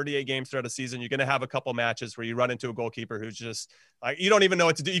 36, 38 games throughout a season. You're going to have a couple matches where you run into a goalkeeper who's just like, you don't even know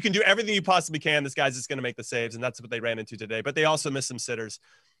what to do. You can do everything you possibly can. This guy's just going to make the saves. And that's what they ran into today. But they also missed some sitters.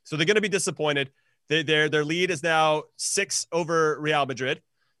 So they're going to be disappointed. Their lead is now 6 over Real Madrid,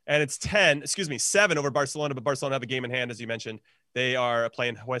 and it's 7 over Barcelona, but Barcelona have a game in hand, as you mentioned. They are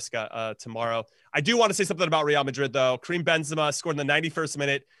playing Huesca tomorrow. I do want to say something about Real Madrid, though. Karim Benzema scored in the 91st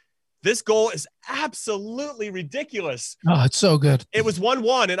minute. This goal is absolutely ridiculous. Oh, it's so good. It was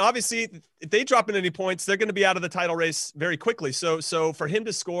 1-1, and obviously, if they drop in any points, they're going to be out of the title race very quickly. So for him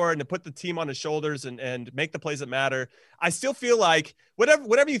to score and to put the team on his shoulders and make the plays that matter, I still feel like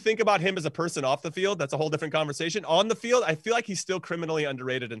whatever you think about him as a person off the field, that's a whole different conversation. On the field, I feel like he's still criminally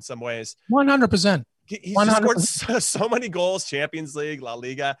underrated in some ways. 100%. He's scored so many goals, Champions League, La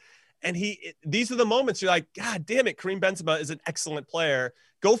Liga. And these are the moments you're like, God damn it, Karim Benzema is an excellent player.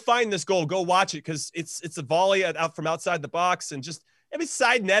 Go find this goal. Go watch it, because it's a volley out from outside the box and just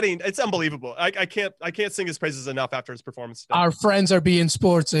side netting. It's unbelievable. I can't sing his praises enough after his performance today. Our friends are being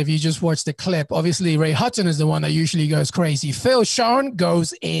sports. If you just watch the clip, obviously Ray Hudson is the one that usually goes crazy. Phil Sean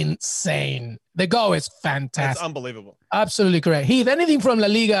goes insane. The goal is fantastic. It's unbelievable. Absolutely correct. Heath, anything from La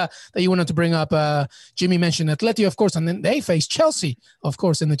Liga that you wanted to bring up? Jimmy mentioned Atleti, of course, and then they face Chelsea, of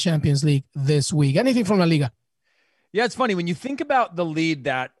course, in the Champions League this week. Anything from La Liga? Yeah, it's funny when you think about the lead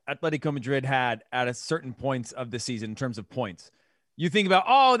that Atletico Madrid had at a certain points of the season in terms of points. You think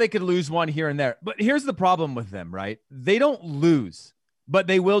about, they could lose one here and there. But here's the problem with them, right? They don't lose, but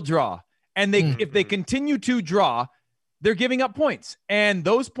they will draw. And if they continue to draw, they're giving up points. And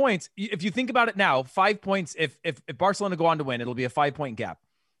those points, if you think about it now, 5 points, if Barcelona go on to win, it'll be a 5-point gap,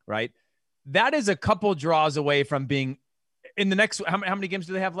 right? That is a couple draws away from being in the next, how many games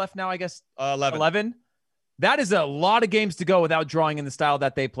do they have left now, I guess? 11. That is a lot of games to go without drawing in the style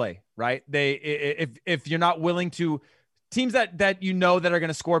that they play, right? If you're not willing to, teams that you know that are going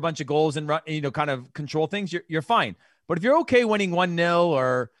to score a bunch of goals and kind of control things, you're fine. But if you're okay winning 1-0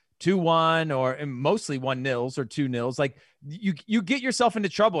 or 2-1 or mostly 1-0s or 2-0s, like you get yourself into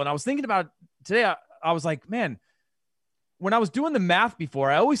trouble. And I was thinking about today, I was like, man, when I was doing the math before,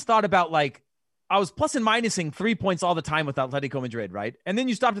 I always thought about like, I was plus and minusing 3 points all the time with Atletico Madrid, right? And then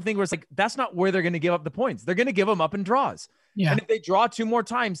you stop to think where it's like, that's not where they're going to give up the points. They're going to give them up in draws. Yeah. And if they draw 2 more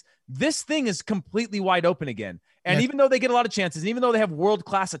times, this thing is completely wide open again. And even though they get a lot of chances, and even though they have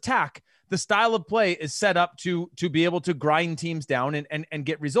world-class attack, the style of play is set up to be able to grind teams down and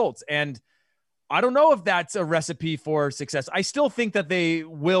get results. And I don't know if that's a recipe for success. I still think that they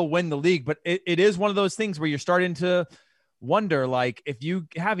will win the league, but it is one of those things where you're starting to wonder, like, if you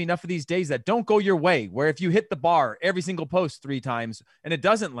have enough of these days that don't go your way, where if you hit the bar every single post 3 times and it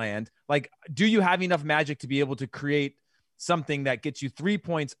doesn't land, like, do you have enough magic to be able to create something that gets you 3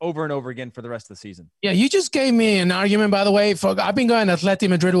 points over and over again for the rest of the season? Yeah, you just gave me an argument, by the way. I've been going Atleti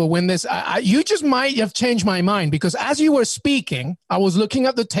Madrid will win this. You just might have changed my mind, because as you were speaking, I was looking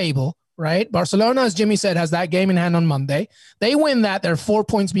at the table, right? Barcelona, as Jimmy said, has that game in hand on Monday. They win that. They're 4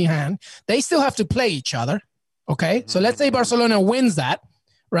 points behind. They still have to play each other. Okay, so let's say Barcelona wins that,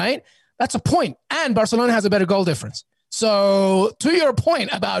 right? That's a point. And Barcelona has a better goal difference. So to your point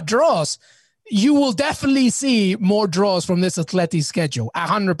about draws, you will definitely see more draws from this Atleti schedule,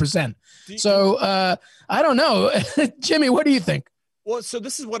 100%. So I don't know. Jimmy, what do you think? Well, so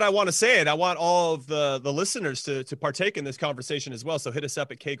this is what I want to say, and I want all of the listeners to partake in this conversation as well. So hit us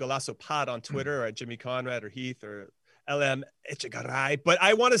up at K Golasso Pod on Twitter, or at Jimmy Conrad or Heath or LM Echegaray. But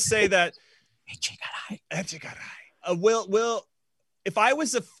I want to say that Will, if I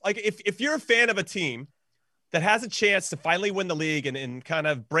was if you're a fan of a team that has a chance to finally win the league and kind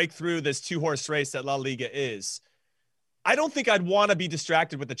of break through this 2-horse race that La Liga is, I don't think I'd want to be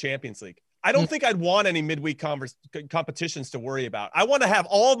distracted with the Champions League. I don't think I'd want any midweek competitions to worry about. I want to have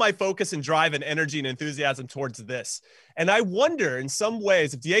all my focus and drive and energy and enthusiasm towards this. And I wonder, in some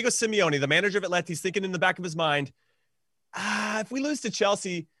ways, if Diego Simeone, the manager of Atleti, is thinking in the back of his mind, if we lose to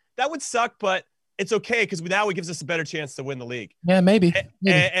Chelsea, that would suck, but it's okay, because now it gives us a better chance to win the league. Yeah, maybe.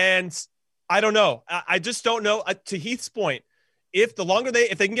 And I don't know. I just don't know. To Heath's point, if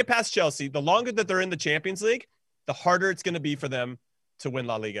they can get past Chelsea, the longer that they're in the Champions League, the harder it's going to be for them to win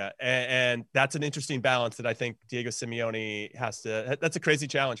La Liga. And that's an interesting balance that I think Diego Simeone that's a crazy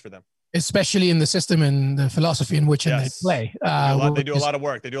challenge for them. Especially in the system and the philosophy in which they play. They do a lot of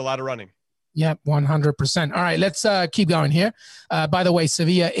work. They do a lot of running. Yeah, 100%. All right, let's keep going here. By the way,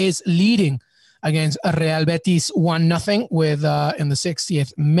 Sevilla is leading against Real Betis 1-0 with in the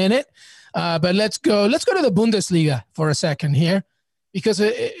 60th minute. But let's go to the Bundesliga for a second here, because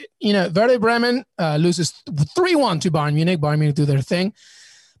Werder Bremen loses 3-1 to Bayern Munich. Bayern Munich do their thing,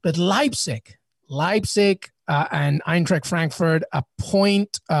 but Leipzig and Eintracht Frankfurt, a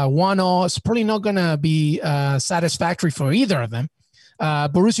point, 1-0. It's probably not going to be satisfactory for either of them.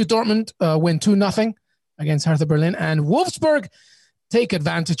 Borussia Dortmund win 2-0 against Hertha Berlin, and Wolfsburg take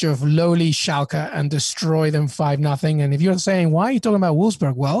advantage of lowly Schalke and destroy them 5-0. And if you're saying, why are you talking about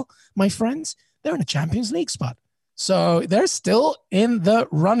Wolfsburg? Well, my friends, they're in a Champions League spot. So they're still in the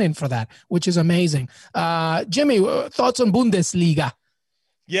running for that, which is amazing. Jimmy, thoughts on Bundesliga?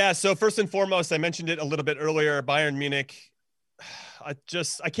 Yeah, so first and foremost, I mentioned it a little bit earlier, Bayern Munich. I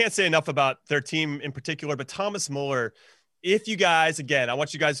can't say enough about their team in particular, but Thomas Muller, if you guys, again, I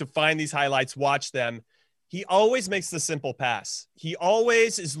want you guys to find these highlights, watch them. He always makes the simple pass. He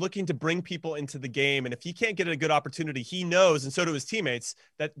always is looking to bring people into the game. And if he can't get a good opportunity, he knows, and so do his teammates,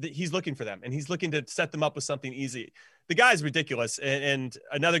 that he's looking for them. And he's looking to set them up with something easy. The guy's ridiculous. And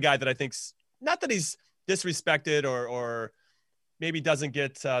another guy that I think's, not that he's disrespected or maybe doesn't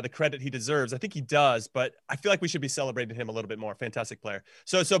get the credit he deserves. I think he does, but I feel like we should be celebrating him a little bit more. Fantastic player.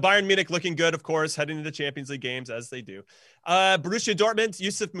 So Bayern Munich looking good, of course, heading into Champions League games as they do. Borussia Dortmund,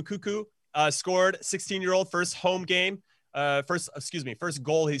 Yusuf Moukoko, scored 16-year-old first home game. First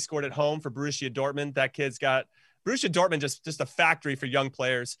goal he scored at home for Borussia Dortmund. That kid's got Borussia Dortmund, just a factory for young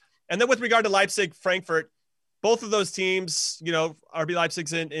players. And then with regard to Leipzig, Frankfurt, both of those teams, RB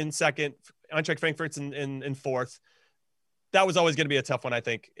Leipzig's in second, Eintracht Frankfurt's in fourth. That was always going to be a tough one, I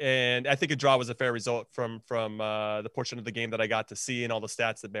think. And I think a draw was a fair result from the portion of the game that I got to see and all the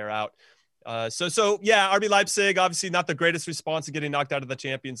stats that bear out. So yeah, RB Leipzig, obviously not the greatest response to getting knocked out of the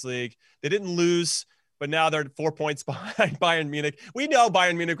Champions League. They didn't lose, but now they're 4 points behind Bayern Munich. We know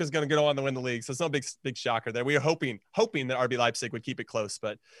Bayern Munich was going to go on to win the league, so it's no big shocker there. We were hoping that RB Leipzig would keep it close,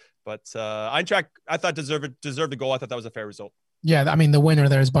 but Eintracht, I thought deserved the goal. I thought that was a fair result. Yeah, I mean, the winner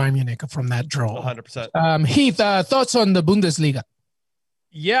there is Bayern Munich from that draw. 100%. Heath, thoughts on the Bundesliga?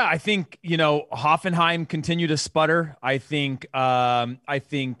 Yeah, I think, Hoffenheim continue to sputter. I think Bayer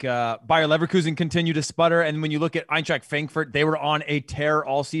Leverkusen continue to sputter. And when you look at Eintracht Frankfurt, they were on a tear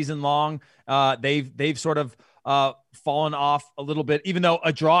all season long. They've sort of fallen off a little bit, even though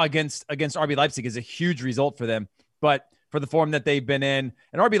a draw against RB Leipzig is a huge result for them. But for the form that they've been in,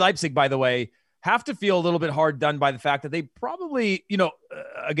 and RB Leipzig, by the way, have to feel a little bit hard done by the fact that they probably,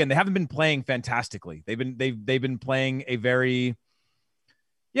 again, they haven't been playing fantastically. They've been playing a very,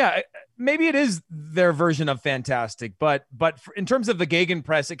 maybe it is their version of fantastic, but in terms of the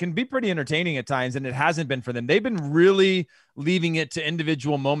Gegenpress, it can be pretty entertaining at times, and it hasn't been for them. They've been really leaving it to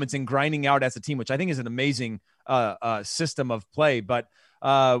individual moments and grinding out as a team, which I think is an amazing system of play. But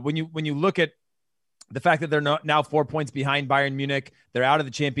when you look at The fact that they're now 4 points behind Bayern Munich, they're out of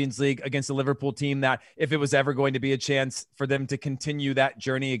the Champions League against a Liverpool team that if it was ever going to be a chance for them to continue that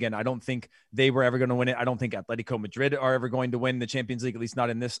journey again, I don't think they were ever going to win it. I don't think Atletico Madrid are ever going to win the Champions League, at least not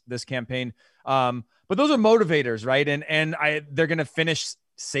in this campaign. But those are motivators, right? And they're going to finish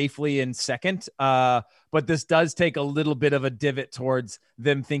safely in second. But this does take a little bit of a divot towards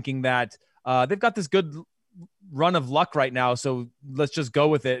them thinking that they've got this good run of luck right now, so let's just go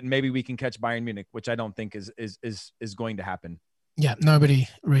with it and maybe we can catch Bayern Munich, which I don't think is going to happen. Yeah, nobody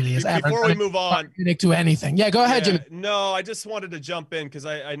really is ever. Before we move on to anything. Yeah, go ahead, Jimmy. No, I just wanted to jump in because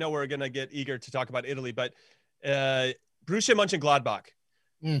I know we're going to get eager to talk about Italy, but Borussia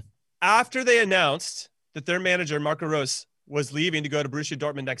Mönchengladbach, after they announced that their manager, Marco Rose, was leaving to go to Borussia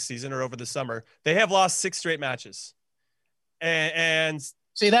Dortmund next season or over the summer, they have lost 6 straight matches. And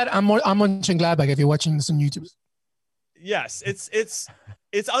see that? I'm Mönchengladbach if you're watching this on YouTube. Yes,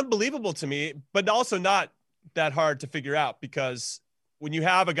 it's unbelievable to me, but also not that hard to figure out, because when you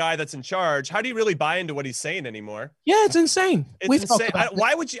have a guy that's in charge, how do you really buy into what he's saying anymore? Yeah, it's insane. It's insane.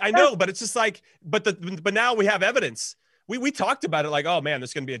 Why would you? I know, but it's just like, but now we have evidence. We talked about it like, oh man,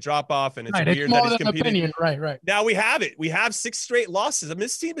 there's going to be a drop off, and it's right, weird it's more that he's than competing. Opinion. Right. Now we have it. We have 6 straight losses. I mean,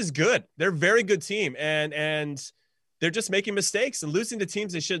 this team is good. They're a very good team, and they're just making mistakes and losing to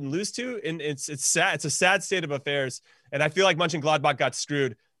teams they shouldn't lose to. And it's sad. It's a sad state of affairs. And I feel like Mönchengladbach got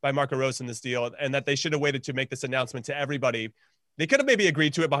screwed by Marco Rose in this deal, and that they should have waited to make this announcement to everybody. They could have maybe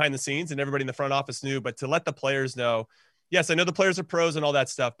agreed to it behind the scenes and everybody in the front office knew, but to let the players know, yes, I know the players are pros and all that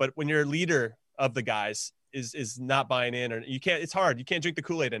stuff, but when you're a leader of the guys is not buying in, or it's hard. You can't drink the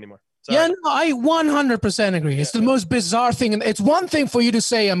Kool-Aid anymore. Sorry. Yeah, no, I 100% agree. It's the most bizarre thing. And it's one thing for you to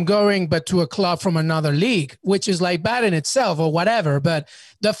say I'm going, but to a club from another league, which is like bad in itself or whatever. But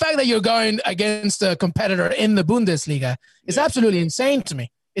the fact that you're going against a competitor in the Bundesliga is absolutely insane to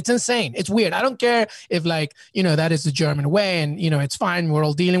me. It's insane. It's weird. I don't care if that is the German way and, it's fine. We're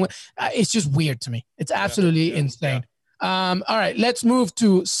all dealing with it's just weird to me. It's absolutely insane. Yeah. All right, let's move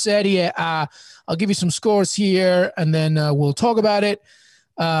to Serie A. I'll give you some scores here and then we'll talk about it.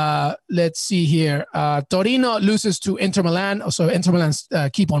 Let's see here. Torino loses to Inter Milan. So Inter Milan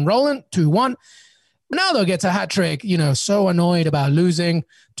keep on rolling 2-1. Ronaldo gets a hat trick, so annoyed about losing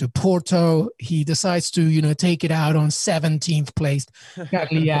to Porto. He decides to, take it out on 17th placed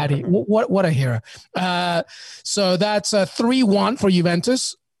Cagliari. What a hero. So that's 3-1 for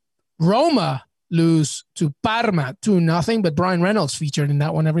Juventus. Roma lose to Parma 2-0, but Brian Reynolds featured in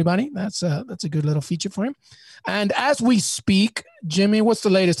that one, everybody. That's a good little feature for him. And as we speak, Jimmy, what's the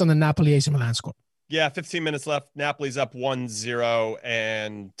latest on the Napoli AC Milan score? Yeah, 15 minutes left. Napoli's up 1-0.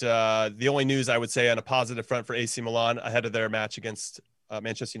 And the only news I would say on a positive front for AC Milan ahead of their match against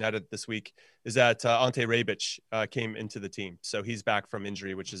Manchester United this week is that Ante Rebic came into the team. So he's back from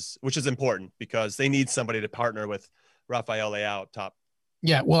injury, which is important because they need somebody to partner with Rafael Leao up top.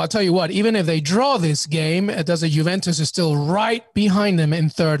 Yeah, well, I'll tell you what, even if they draw this game, Juventus is still right behind them in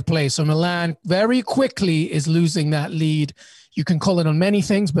third place. So Milan very quickly is losing that lead. You can call it on many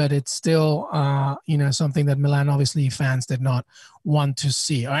things, but it's still, something that Milan, obviously, fans did not want to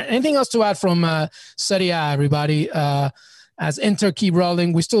see. All right, anything else to add from Serie A, everybody? As Inter keep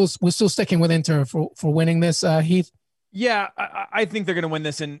rolling, we're still sticking with Inter for winning this, Heath? Yeah, I think they're going to win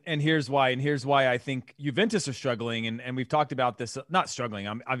this, and here's why. And here's why I think Juventus are struggling, and we've talked about this. Not struggling.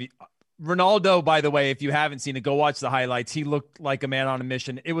 Ronaldo, by the way, if you haven't seen it, go watch the highlights. He looked like a man on a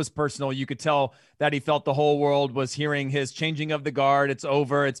mission. It was personal. You could tell that he felt the whole world was hearing his changing of the guard. It's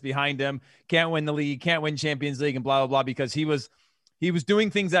over. It's behind him. Can't win the league. Can't win Champions League, and blah blah blah. Because he was doing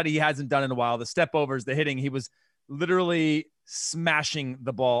things that he hasn't done in a while. The step overs, the hitting. He was literally smashing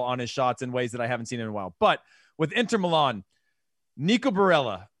the ball on his shots in ways that I haven't seen in a while. But with Inter Milan, Nico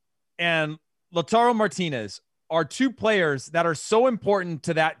Barella and Lautaro Martinez are 2 players that are so important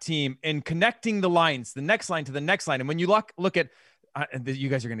to that team in connecting the lines, the next line to the next line. And when you look at, you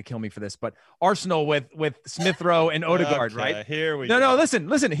guys are going to kill me for this, but Arsenal with Smith Rowe and Odegaard, okay, right? Here we go. No,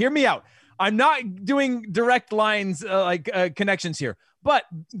 listen, hear me out. I'm not doing direct lines connections here, but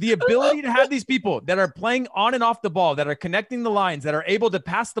the ability to have these people that are playing on and off the ball, that are connecting the lines, that are able to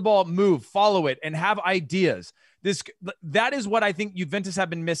pass the ball, move, follow it, and have ideas. That is what I think Juventus have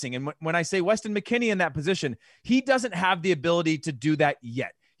been missing. And when I say Weston McKennie in that position, he doesn't have the ability to do that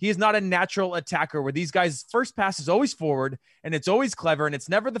yet. He is not a natural attacker where these guys' first pass is always forward and it's always clever and it's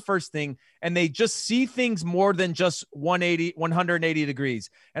never the first thing. And they just see things more than just 180 degrees.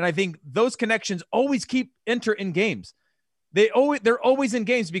 And I think those connections always keep Inter in games. They're always in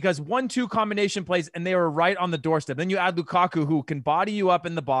games because 1-2 combination plays and they are right on the doorstep. Then you add Lukaku, who can body you up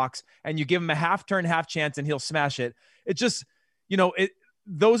in the box, and you give him a half turn, half chance, and he'll smash it. It just,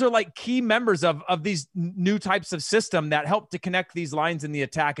 those are like key members of these new types of system that help to connect these lines in the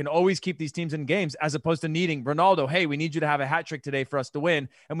attack and always keep these teams in games, as opposed to needing Ronaldo. Hey, we need you to have a hat trick today for us to win,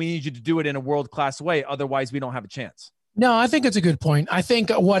 and we need you to do it in a world-class way. Otherwise, we don't have a chance. No, I think it's a good point. I think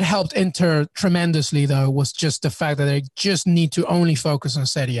what helped Inter tremendously, though, was just the fact that they just need to only focus on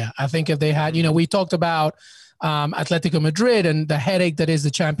Serie A. I think if they had, we talked about Atletico Madrid and the headache that is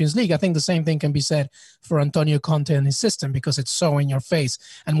the Champions League. I think the same thing can be said for Antonio Conte and his system, because it's so in your face.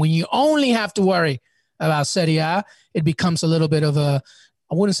 And when you only have to worry about Serie A, it becomes a little bit of a,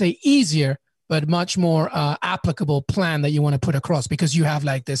 I wouldn't say easier, but much more applicable plan that you want to put across, because you have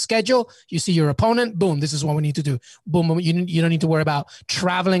like the schedule, you see your opponent, boom, this is what we need to do. Boom, you don't need to worry about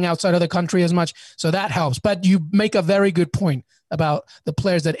traveling outside of the country as much. So that helps. But you make a very good point about the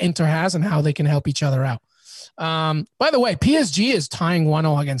players that Inter has and how they can help each other out. By the way, PSG is tying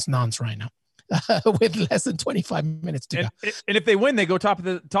 1-0 against Nantes right now with less than 25 minutes to go. And if they win, they go top of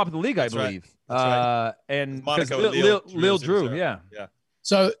the league, I believe. Right. And Monaco, Lille drew. Yeah.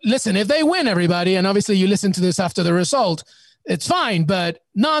 So listen, if they win, everybody, and obviously you listen to this after the result, it's fine. But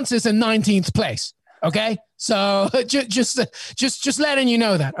Nantes is in 19th place. Okay, so just letting you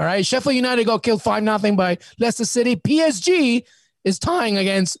know that. All right, Sheffield United got killed 5-0 by Leicester City. PSG is tying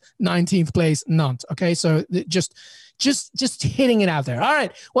against 19th place Nantes. Okay, so just hitting it out there. All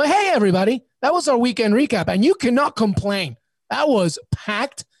right. Well, hey everybody, that was our weekend recap, and you cannot complain. That was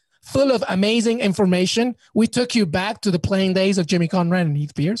packed, full of amazing information. We took you back to the playing days of Jimmy Conrad and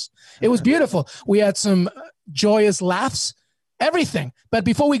Heath Pierce. It was beautiful. We had some joyous laughs, everything. But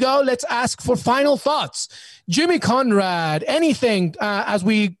before we go, let's ask for final thoughts. Jimmy Conrad, anything as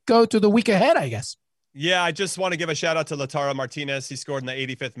we go to the week ahead, I guess. Yeah, I just want to give a shout out to Lautaro Martinez. He scored in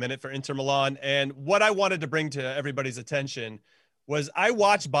the 85th minute for Inter Milan. And what I wanted to bring to everybody's attention was I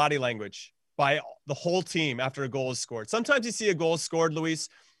watched body language by the whole team after a goal is scored. Sometimes you see a goal scored, Luis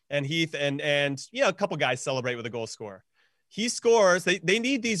and Heath, and a couple guys celebrate with a goal score. He scores. They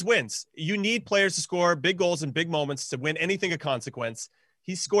need these wins. You need players to score big goals in big moments to win anything of consequence.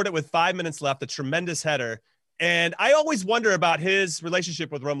 He scored it with 5 minutes left, a tremendous header. And I always wonder about his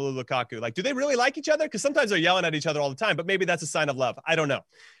relationship with Romelu Lukaku. Like, do they really like each other? Because sometimes they're yelling at each other all the time, but maybe that's a sign of love. I don't know.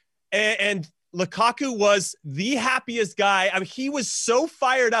 And Lukaku was the happiest guy. I mean, he was so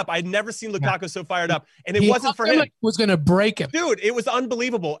fired up. I'd never seen Lukaku so fired up. And it wasn't for him. Like was going to break him. Dude, it was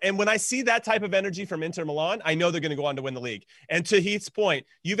unbelievable. And when I see that type of energy from Inter Milan, I know they're going to go on to win the league. And to Heath's point,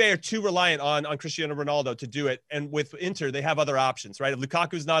 Juve are too reliant on Cristiano Ronaldo to do it. And with Inter, they have other options, right? If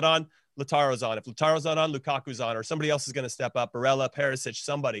Lukaku's not on, Lautaro's on. If Lautaro's not on, Lukaku's on, or somebody else is going to step up. Barella, Perisic,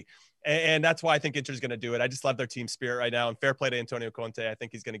 somebody. And that's why I think Inter's going to do it. I just love their team spirit right now. And fair play to Antonio Conte. I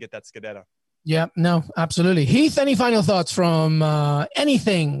think he's going to get that Scudetto. Yeah, no, absolutely. Heath, any final thoughts from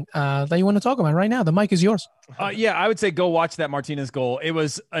anything that you want to talk about right now? The mic is yours. Yeah, I would say go watch that Martinez goal. It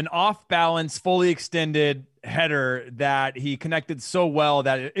was an off-balance, fully extended header that he connected so well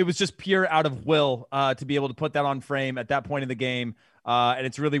that it was just pure out of will to be able to put that on frame at that point in the game. And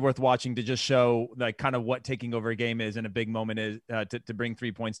it's really worth watching to just show like kind of what taking over a game is in a big moment is to bring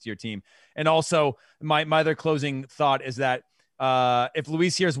 3 points to your team. And also my other closing thought is that if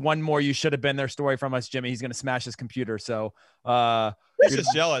Luis hears one more, you should have been there story from us, Jimmy, he's going to smash his computer. So he's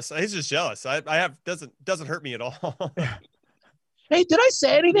just jealous. He's just jealous. I have doesn't hurt me at all. Hey, did I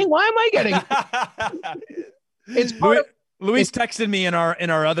say anything? Why am I getting it's Luis texted me in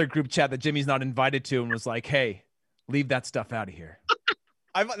our other group chat that Jimmy's not invited to and was like, hey, leave that stuff out of here.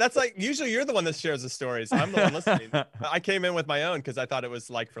 That's like, usually you're the one that shares the stories. I'm the one listening. I came in with my own because I thought it was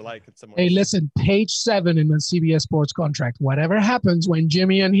like for like. Hey, listen, page 7 in the CBS Sports contract. Whatever happens when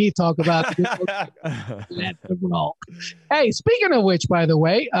Jimmy and he talk about let them roll. Hey, speaking of which, by the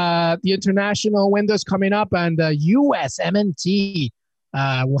way, the international window's coming up, and the US MNT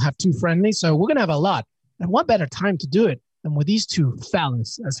will have 2 friendlies. So we're going to have a lot. And what better time to do it than with these 2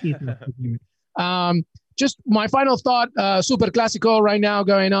 fellas, as Heath likes to do it. Just my final thought, Super Classico right now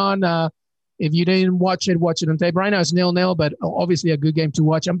going on. If you didn't watch it on tape. Right now it's 0-0, but obviously a good game to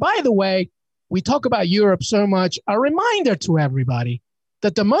watch. And by the way, we talk about Europe so much. A reminder to everybody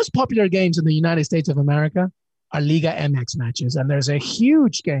that the most popular games in the United States of America are Liga MX matches. And there's a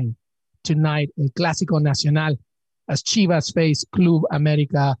huge game tonight, a Clásico Nacional, as Chivas face Club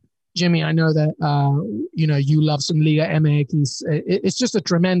America. Jimmy, I know that you love some Liga MX. It's just a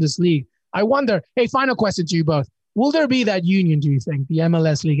tremendous league. I wonder, hey, final question to you both. Will there be that union, do you think, the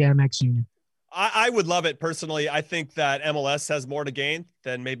MLS Liga MX union? I would love it personally. I think that MLS has more to gain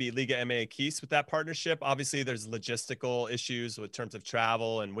than maybe Liga MX with that partnership. Obviously, there's logistical issues with terms of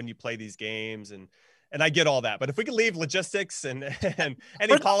travel and when you play these games, and I get all that. But if we could leave logistics and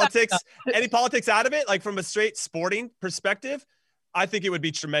any politics out of it, like from a straight sporting perspective, I think it would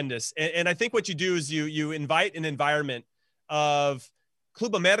be tremendous. And I think what you do is you invite an environment of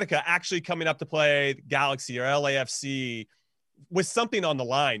Club America actually coming up to play Galaxy or LAFC with something on the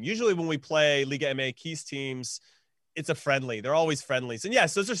line. Usually when we play Liga MX teams, it's a friendly. They're always friendlies. And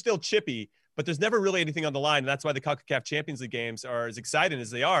yes, those are still chippy, but there's never really anything on the line. And that's why the CONCACAF Champions League games are as exciting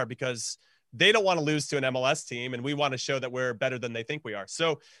as they are, because they don't want to lose to an MLS team, and we want to show that we're better than they think we are.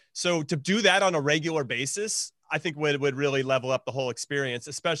 So to do that on a regular basis, I think would really level up the whole experience,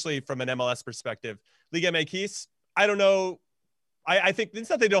 especially from an MLS perspective. Liga MX, I don't know. I think it's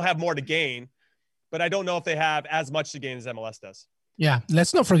not they don't have more to gain, but I don't know if they have as much to gain as MLS does. Yeah,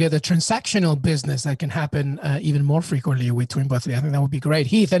 let's not forget the transactional business that can happen even more frequently between both. I think that would be great.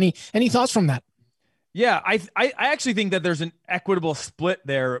 Heath, any thoughts from that? Yeah, I actually think that there's an equitable split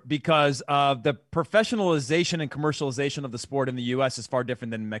there because the professionalization and commercialization of the sport in the U.S. is far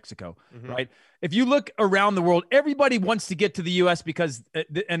different than in Mexico, right? If you look around the world, everybody wants to get to the U.S. because,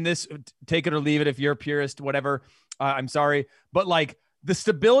 and this, take it or leave it if you're a purist, whatever, I'm sorry, but like the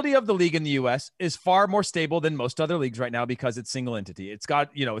stability of the league in the U.S. is far more stable than most other leagues right now because it's single entity. It's got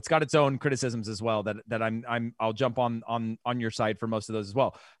its own criticisms as well that I'll jump on your side for most of those as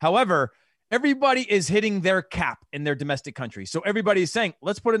well. However, everybody is hitting their cap in their domestic country. So everybody is saying,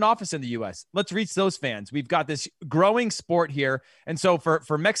 let's put an office in the U.S. Let's reach those fans. We've got this growing sport here. And so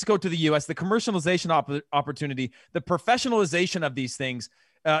for Mexico to the U.S., the commercialization opportunity, the professionalization of these things,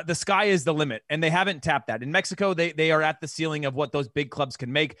 the sky is the limit, and they haven't tapped that. In Mexico, they are at the ceiling of what those big clubs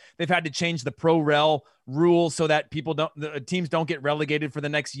can make. They've had to change the pro-rel rules so that the teams don't get relegated for the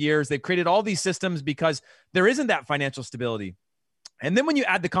next years. They've created all these systems because there isn't that financial stability. And then when you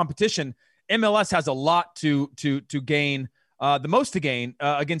add the competition, MLS has a lot to gain, the most to gain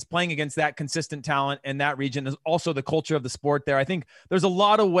against playing against that consistent talent in that region. Is also the culture of the sport there. I think there's a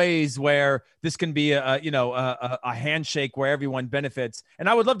lot of ways where this can be a handshake where everyone benefits, and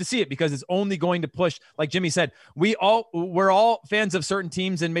I would love to see it because it's only going to push. Like Jimmy said, we're all fans of certain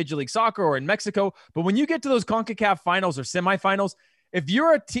teams in Major League Soccer or in Mexico, but when you get to those CONCACAF finals or semifinals, if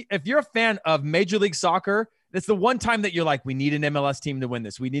you're a fan of Major League Soccer, that's the one time that you're like, we need an MLS team to win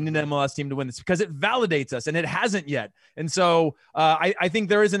this. We need an MLS team to win this because it validates us, and it hasn't yet. And so I think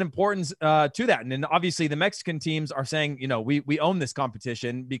there is an importance to that. And then obviously the Mexican teams are saying, we own this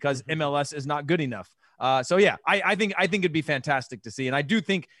competition because MLS is not good enough. So yeah, I think it'd be fantastic to see. And I do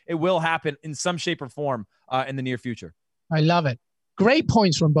think it will happen in some shape or form in the near future. I love it. Great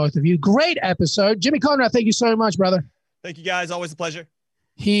points from both of you. Great episode. Jimmy Conrad, thank you so much, brother. Thank you, guys. Always a pleasure.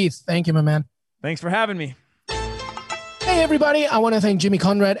 Heath, thank you, my man. Thanks for having me. Hey, everybody. I want to thank Jimmy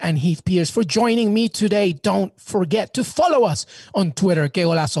Conrad and Heath Pierce for joining me today. Don't forget to follow us on Twitter, Que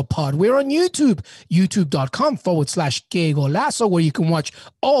Golazo Pod. We're on YouTube, youtube.com/Que Golazo, where you can watch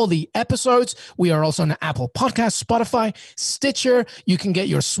all the episodes. We are also on Apple Podcasts, Spotify, Stitcher. You can get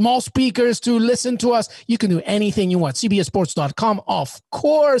your small speakers to listen to us. You can do anything you want. CBSSports.com, of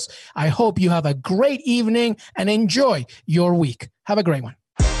course. I hope you have a great evening and enjoy your week. Have a great one.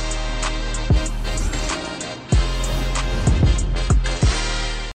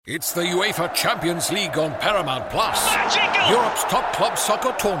 It's the UEFA Champions League on Paramount Plus. Europe's top club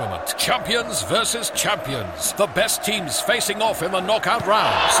soccer tournament. Champions versus champions. The best teams facing off in the knockout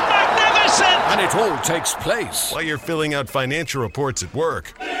rounds. Magnificent! And it all takes place while you're filling out financial reports at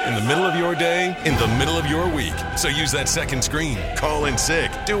work, in the middle of your day, in the middle of your week. So use that second screen, call in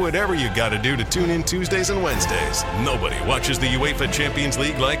sick, do whatever you got to do to tune in Tuesdays and Wednesdays. Nobody watches the UEFA Champions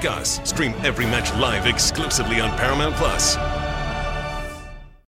League like us. Stream every match live exclusively on Paramount Plus.